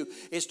have to do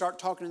is start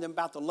talking to them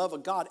about the love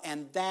of God,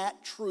 and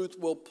that truth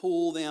will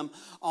pull them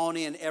on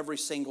in every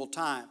single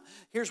time.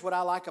 Here's what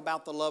I like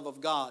about the love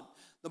of God,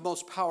 the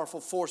most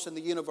powerful force in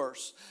the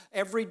universe.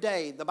 Every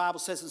day, the Bible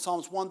says in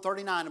Psalms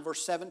 139 and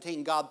verse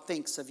 17, God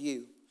thinks of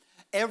you.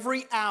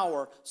 Every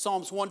hour,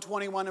 Psalms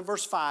 121 and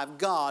verse 5,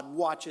 God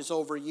watches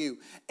over you.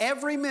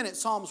 Every minute,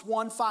 Psalms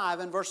 1:5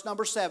 and verse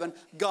number 7,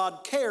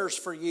 God cares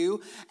for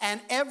you. And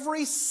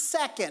every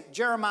second,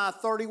 Jeremiah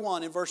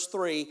 31 and verse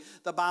 3,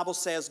 the Bible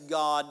says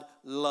God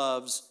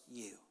loves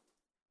you.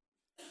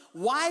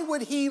 Why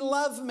would He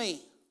love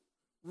me?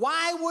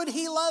 Why would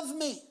He love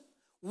me?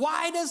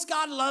 Why does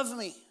God love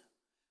me?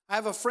 I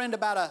have a friend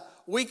about a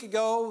week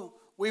ago.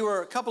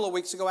 A couple of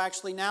weeks ago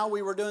actually now,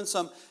 we were doing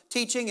some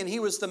teaching, and he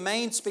was the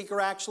main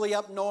speaker actually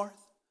up north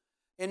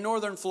in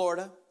northern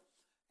Florida.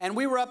 And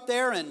we were up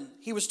there, and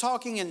he was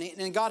talking,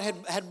 and God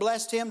had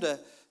blessed him to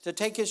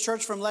take his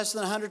church from less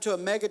than 100 to a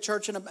mega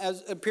church in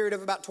a period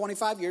of about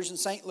 25 years in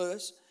St.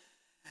 Louis.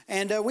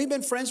 And we've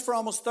been friends for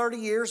almost 30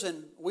 years,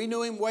 and we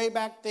knew him way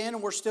back then,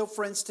 and we're still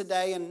friends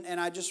today. And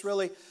I just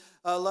really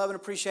love and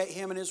appreciate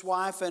him and his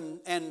wife and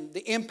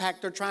the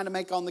impact they're trying to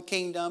make on the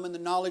kingdom and the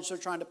knowledge they're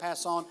trying to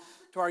pass on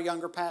to our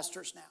younger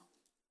pastors now.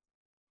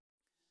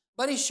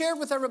 But he shared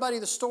with everybody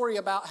the story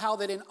about how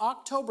that in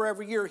October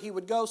every year he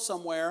would go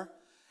somewhere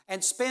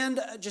and spend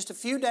just a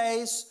few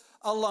days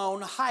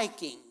alone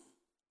hiking.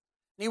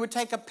 And he would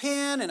take a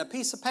pen and a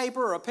piece of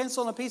paper, or a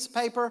pencil and a piece of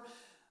paper,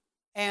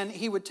 and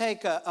he would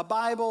take a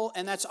Bible,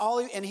 and that's all,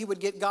 and he would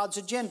get God's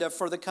agenda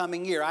for the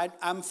coming year.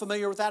 I'm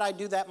familiar with that. I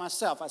do that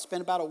myself. I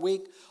spend about a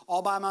week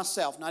all by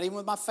myself, not even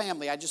with my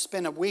family. I just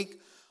spend a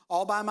week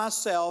all by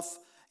myself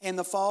in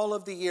the fall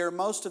of the year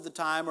most of the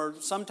time, or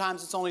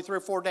sometimes it's only 3 or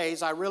 4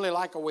 days. I really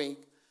like a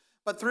week.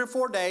 But 3 or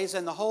 4 days,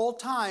 and the whole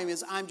time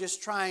is I'm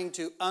just trying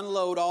to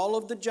unload all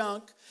of the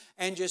junk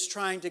and just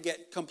trying to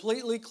get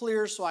completely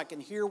clear so I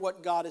can hear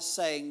what God is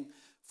saying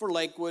for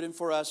Lakewood and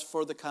for us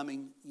for the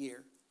coming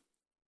year.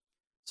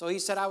 So he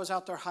said, I was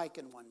out there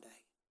hiking one day,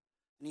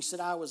 and he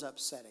said, I was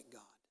upset at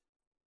God.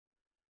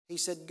 He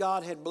said,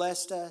 God had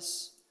blessed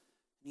us,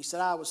 and he said,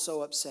 I was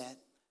so upset.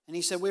 And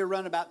he said, we were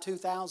running about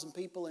 2,000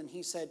 people, and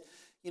he said,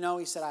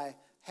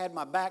 had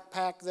my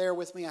backpack there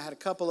with me. I had a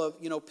couple of,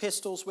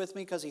 pistols with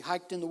me because he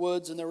hiked in the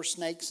woods and there were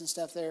snakes and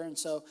stuff there. And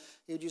so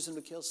he would use them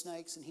to kill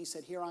snakes. And he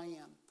said, here I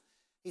am.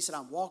 He said,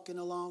 I'm walking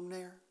along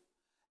there.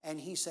 And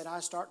he said,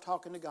 I start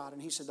talking to God.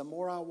 And he said, the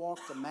more I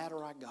walked, the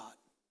madder I got.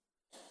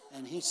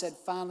 And he said,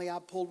 finally, I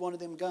pulled one of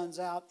them guns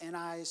out and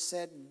I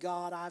said,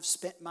 God, I've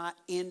spent my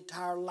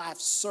entire life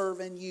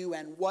serving you,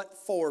 and what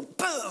for?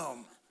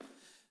 Boom!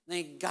 And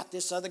he got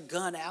this other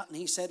gun out and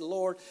he said,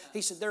 Lord,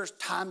 he said, there's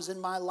times in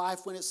my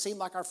life when it seemed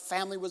like our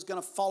family was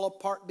going to fall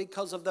apart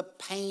because of the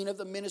pain of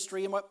the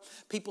ministry and what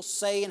people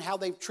say and how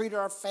they've treated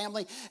our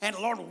family. And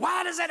Lord,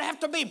 why does that have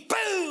to be?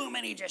 Boom!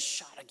 And he just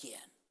shot again.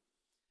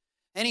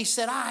 And he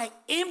said, I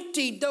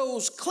emptied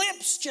those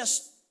clips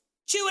just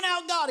chewing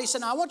out God. He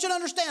said, now I want you to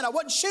understand, I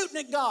wasn't shooting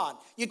at God.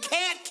 You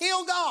can't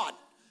kill God.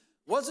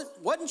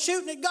 Wasn't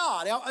shooting at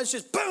God. It's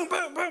just boom,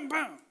 boom, boom,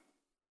 boom.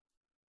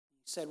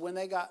 He said, when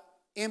they got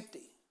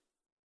empty,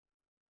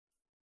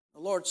 the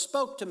Lord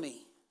spoke to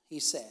me, he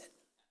said.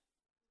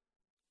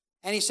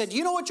 And he said,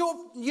 you know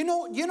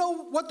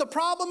what the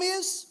problem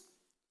is?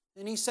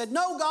 And he said,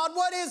 no, God,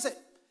 what is it?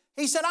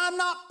 He said, I'm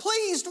not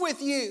pleased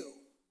with you.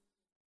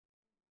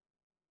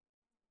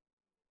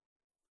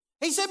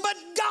 He said, but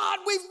God,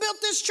 we've built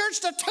this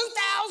church to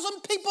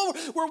 2,000 people.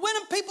 We're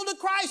winning people to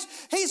Christ.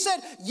 He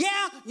said,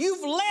 yeah,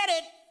 you've led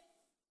it,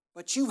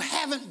 but you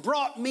haven't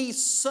brought me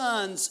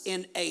sons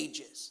in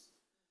ages.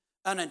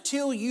 And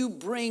until you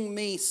bring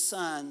me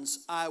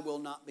sons, I will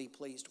not be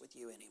pleased with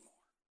you anymore.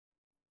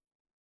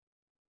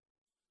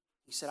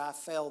 He said, I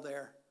fell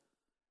there,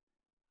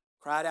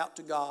 cried out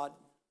to God.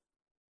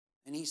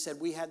 And he said,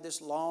 we had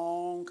this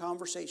long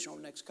conversation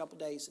over the next couple of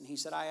days. And he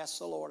said, I asked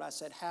the Lord, I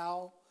said,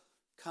 how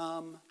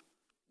come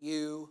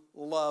you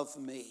love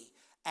me?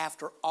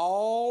 After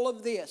all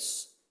of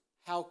this,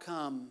 how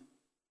come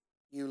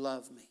you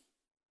love me?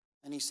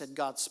 And he said,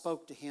 God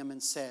spoke to him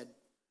and said,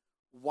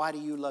 why do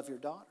you love your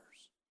daughters?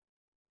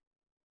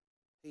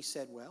 He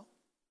said, well,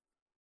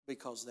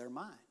 because they're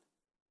mine.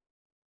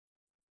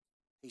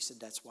 He said,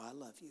 that's why I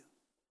love you.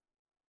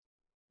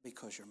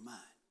 Because you're mine.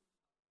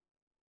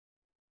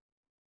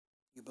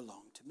 You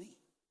belong to me.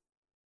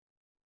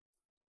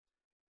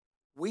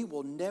 We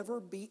will never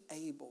be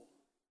able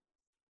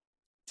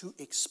to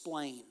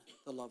explain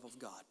the love of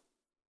God.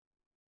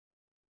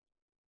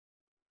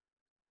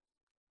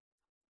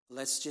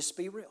 Let's just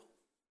be real,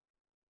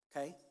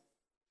 okay?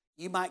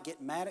 You might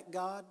get mad at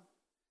God.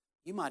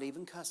 You might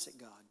even cuss at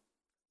God.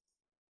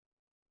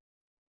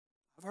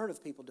 I've heard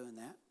of people doing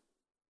that.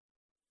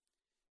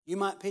 You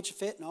might pitch a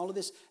fit and all of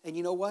this, and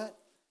you know what?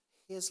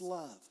 His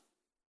love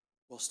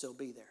will still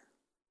be there.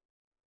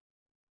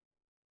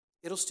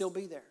 It'll still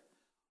be there.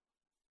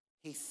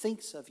 He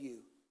thinks of you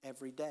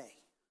every day.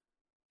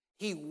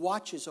 He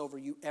watches over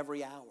you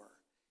every hour.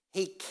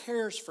 He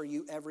cares for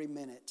you every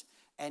minute.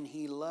 And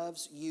he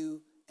loves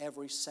you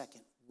every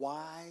second.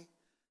 Why?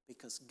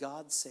 Because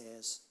God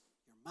says,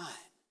 you're mine.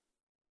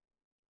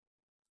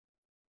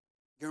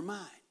 You're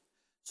mine.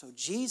 So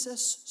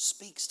Jesus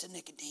speaks to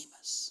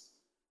Nicodemus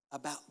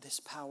about this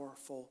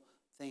powerful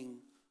thing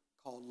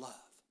called love.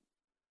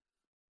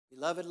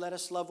 Beloved, let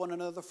us love one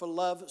another, for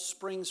love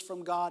springs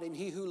from God, and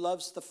he who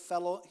loves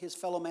his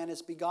fellow man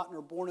is begotten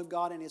or born of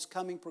God and is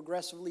coming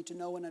progressively to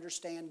know and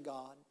understand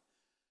God,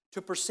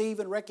 to perceive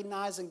and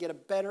recognize and get a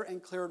better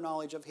and clearer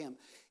knowledge of him.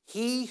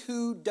 He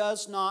who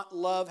does not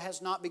love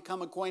has not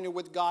become acquainted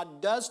with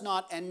God, does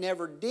not and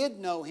never did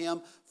know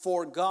him,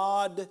 for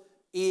God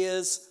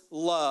is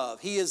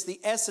love. He is the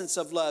essence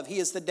of love. He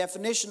is the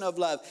definition of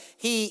love.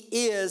 He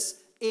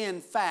is, in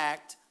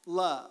fact,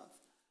 love.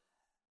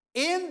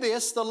 In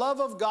this, the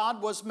love of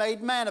God was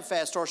made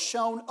manifest or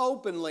shown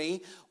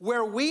openly,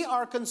 where we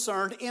are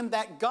concerned in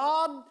that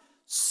God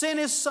sent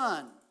his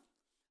Son,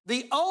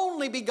 the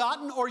only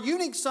begotten or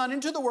unique Son,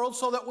 into the world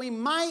so that we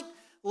might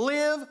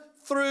live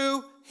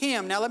through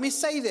him. Now let me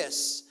say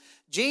this.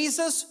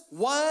 Jesus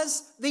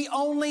was the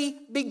only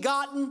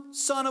begotten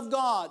Son of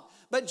God.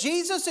 But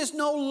Jesus is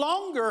no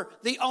longer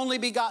the only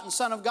begotten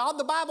Son of God.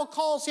 The Bible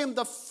calls him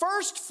the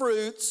first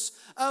fruits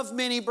of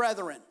many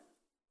brethren.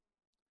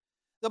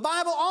 The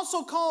Bible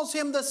also calls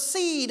him the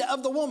seed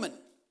of the woman.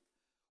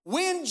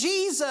 When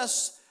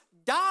Jesus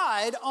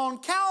died on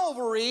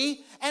Calvary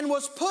and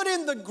was put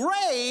in the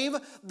grave,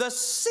 the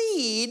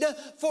seed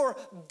for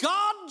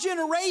God's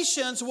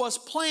generations was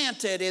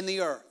planted in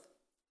the earth.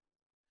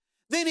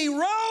 Then he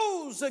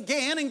rose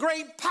again in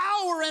great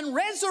power and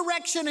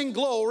resurrection and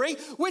glory,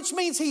 which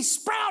means he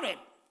sprouted.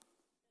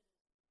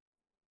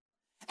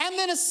 And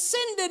then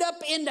ascended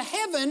up into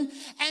heaven,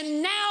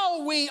 and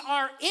now we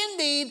are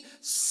indeed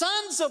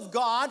sons of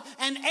God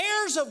and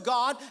heirs of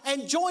God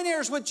and joint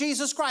heirs with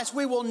Jesus Christ.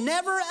 We will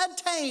never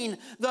attain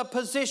the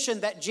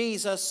position that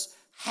Jesus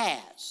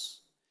has.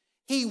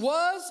 He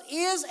was,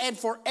 is, and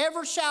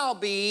forever shall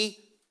be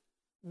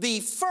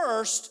the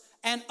first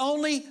and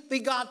only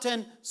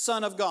begotten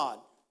Son of God.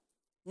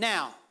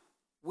 Now,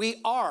 we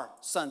are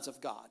sons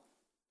of God,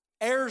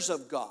 heirs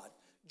of God,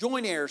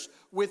 joint heirs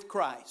with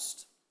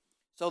Christ.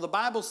 So the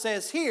Bible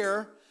says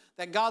here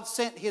that God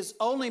sent His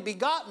only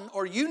begotten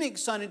or unique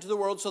Son into the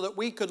world so that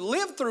we could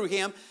live through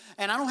Him.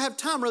 And I don't have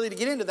time really to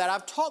get into that.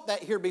 I've taught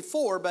that here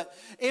before. But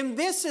in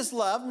this is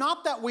love,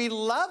 not that we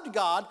loved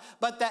God,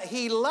 but that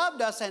He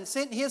loved us and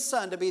sent His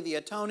Son to be the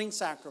atoning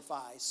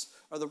sacrifice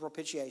or the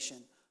propitiation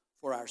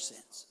for our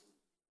sins.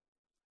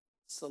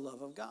 It's the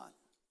love of God.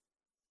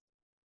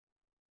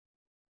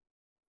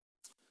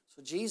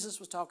 So Jesus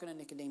was talking to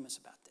Nicodemus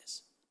about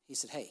this. He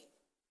said, hey,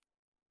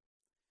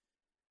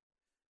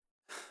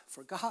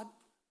 for God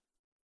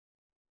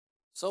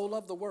so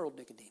loved the world,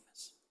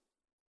 Nicodemus,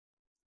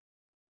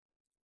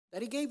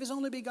 that He gave His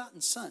only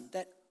begotten Son,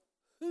 that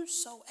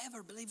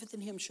whosoever believeth in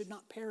Him should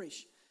not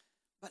perish,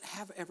 but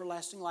have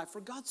everlasting life.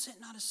 For God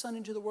sent not His Son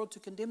into the world to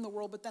condemn the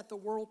world, but that the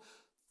world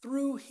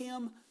through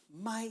Him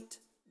might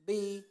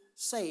be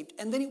saved.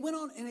 And then He went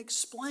on and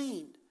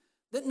explained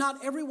that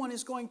not everyone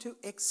is going to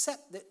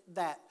accept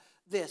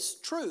this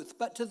truth,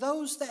 but to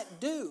those that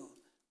do,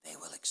 they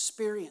will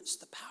experience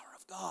the power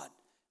of God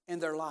in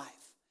their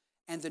life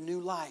and the new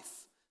life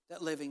that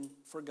living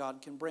for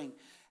God can bring.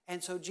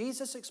 And so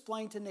Jesus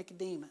explained to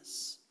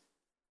Nicodemus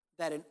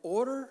that in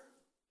order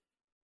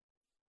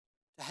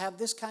to have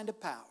this kind of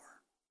power,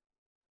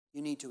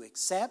 you need to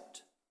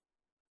accept,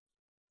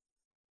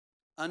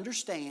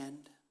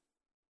 understand,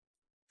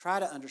 try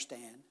to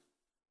understand,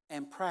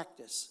 and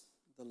practice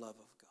the love of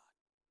God.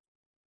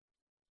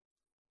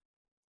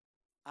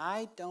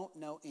 I don't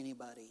know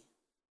anybody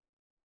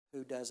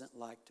who doesn't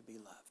like to be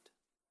loved.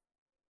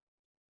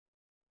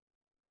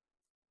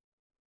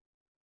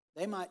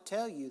 They might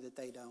tell you that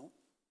they don't,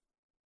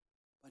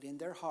 but in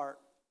their heart,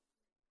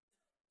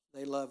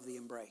 they love the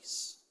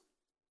embrace.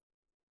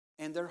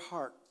 In their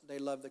heart, they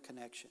love the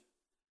connection.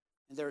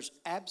 And there's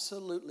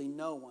absolutely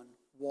no one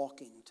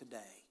walking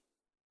today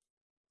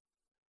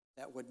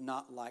that would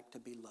not like to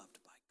be loved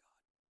by God.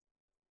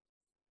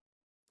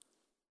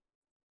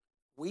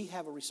 We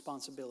have a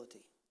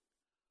responsibility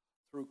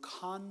through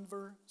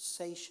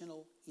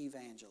conversational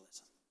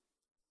evangelism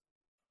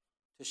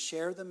to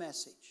share the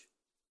message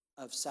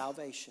of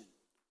salvation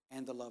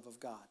and the love of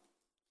God.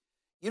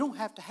 You don't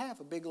have to have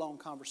a big, long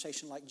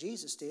conversation like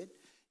Jesus did.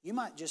 You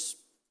might just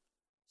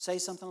say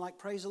something like,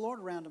 praise the Lord,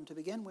 around them to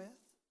begin with.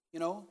 You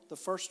know, the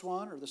first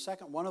one or the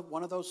second, one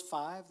of those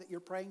 5 that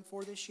you're praying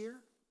for this year.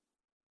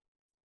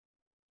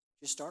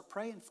 Just start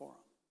praying for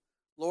them.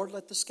 Lord,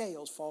 let the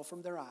scales fall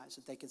from their eyes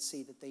that they can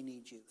see that they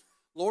need you.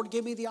 Lord,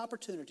 give me the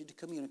opportunity to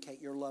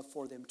communicate your love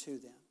for them to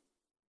them.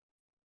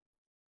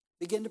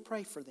 Begin to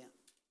pray for them.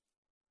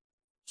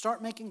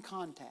 Start making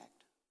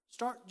contact.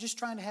 Start just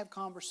trying to have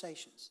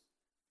conversations.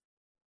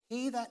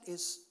 He that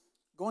is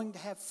going to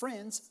have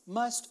friends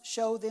must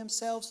show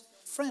themselves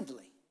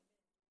friendly.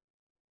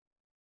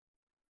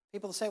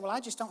 People say, well, I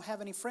just don't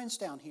have any friends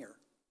down here.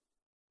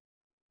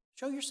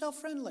 Show yourself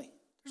friendly.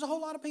 There's a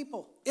whole lot of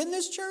people in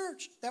this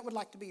church that would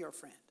like to be your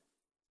friend.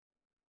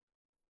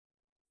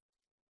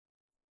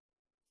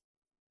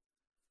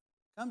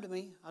 Come to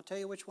me. I'll tell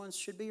you which ones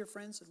should be your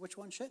friends and which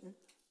ones shouldn't.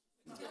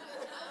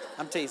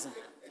 I'm teasing.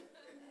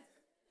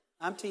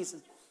 I'm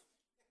teasing.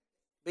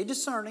 Be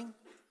discerning.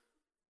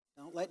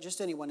 Don't let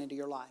just anyone into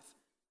your life.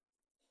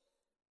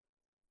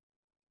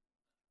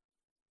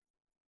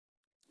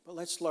 But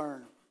let's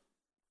learn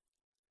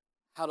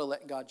how to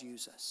let God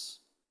use us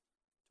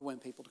to win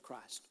people to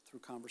Christ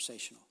through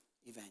conversational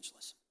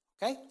evangelism.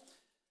 Okay?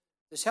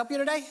 This help you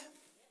today?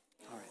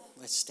 All right,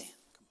 let's stand.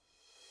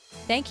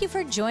 Thank you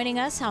for joining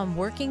us on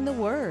Working the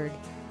Word.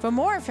 For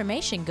more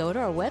information, go to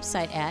our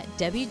website at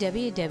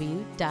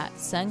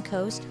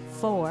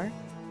www.suncoast4,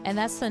 and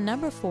that's the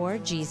number 4,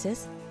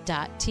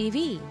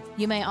 Jesus.tv.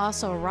 You may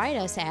also write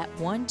us at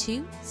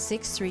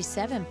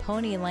 12637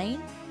 Pony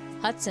Lane,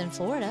 Hudson,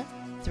 Florida,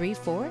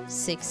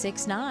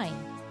 34669.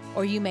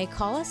 Or you may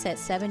call us at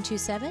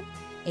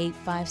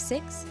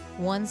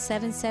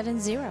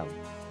 727-856-1770.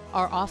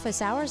 Our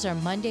office hours are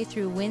Monday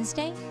through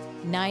Wednesday,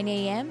 9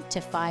 a.m. to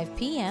 5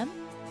 p.m.,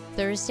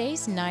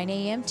 Thursdays, 9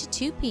 a.m. to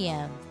 2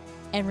 p.m.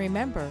 And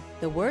remember,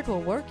 the Word will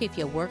work if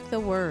you work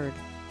the Word.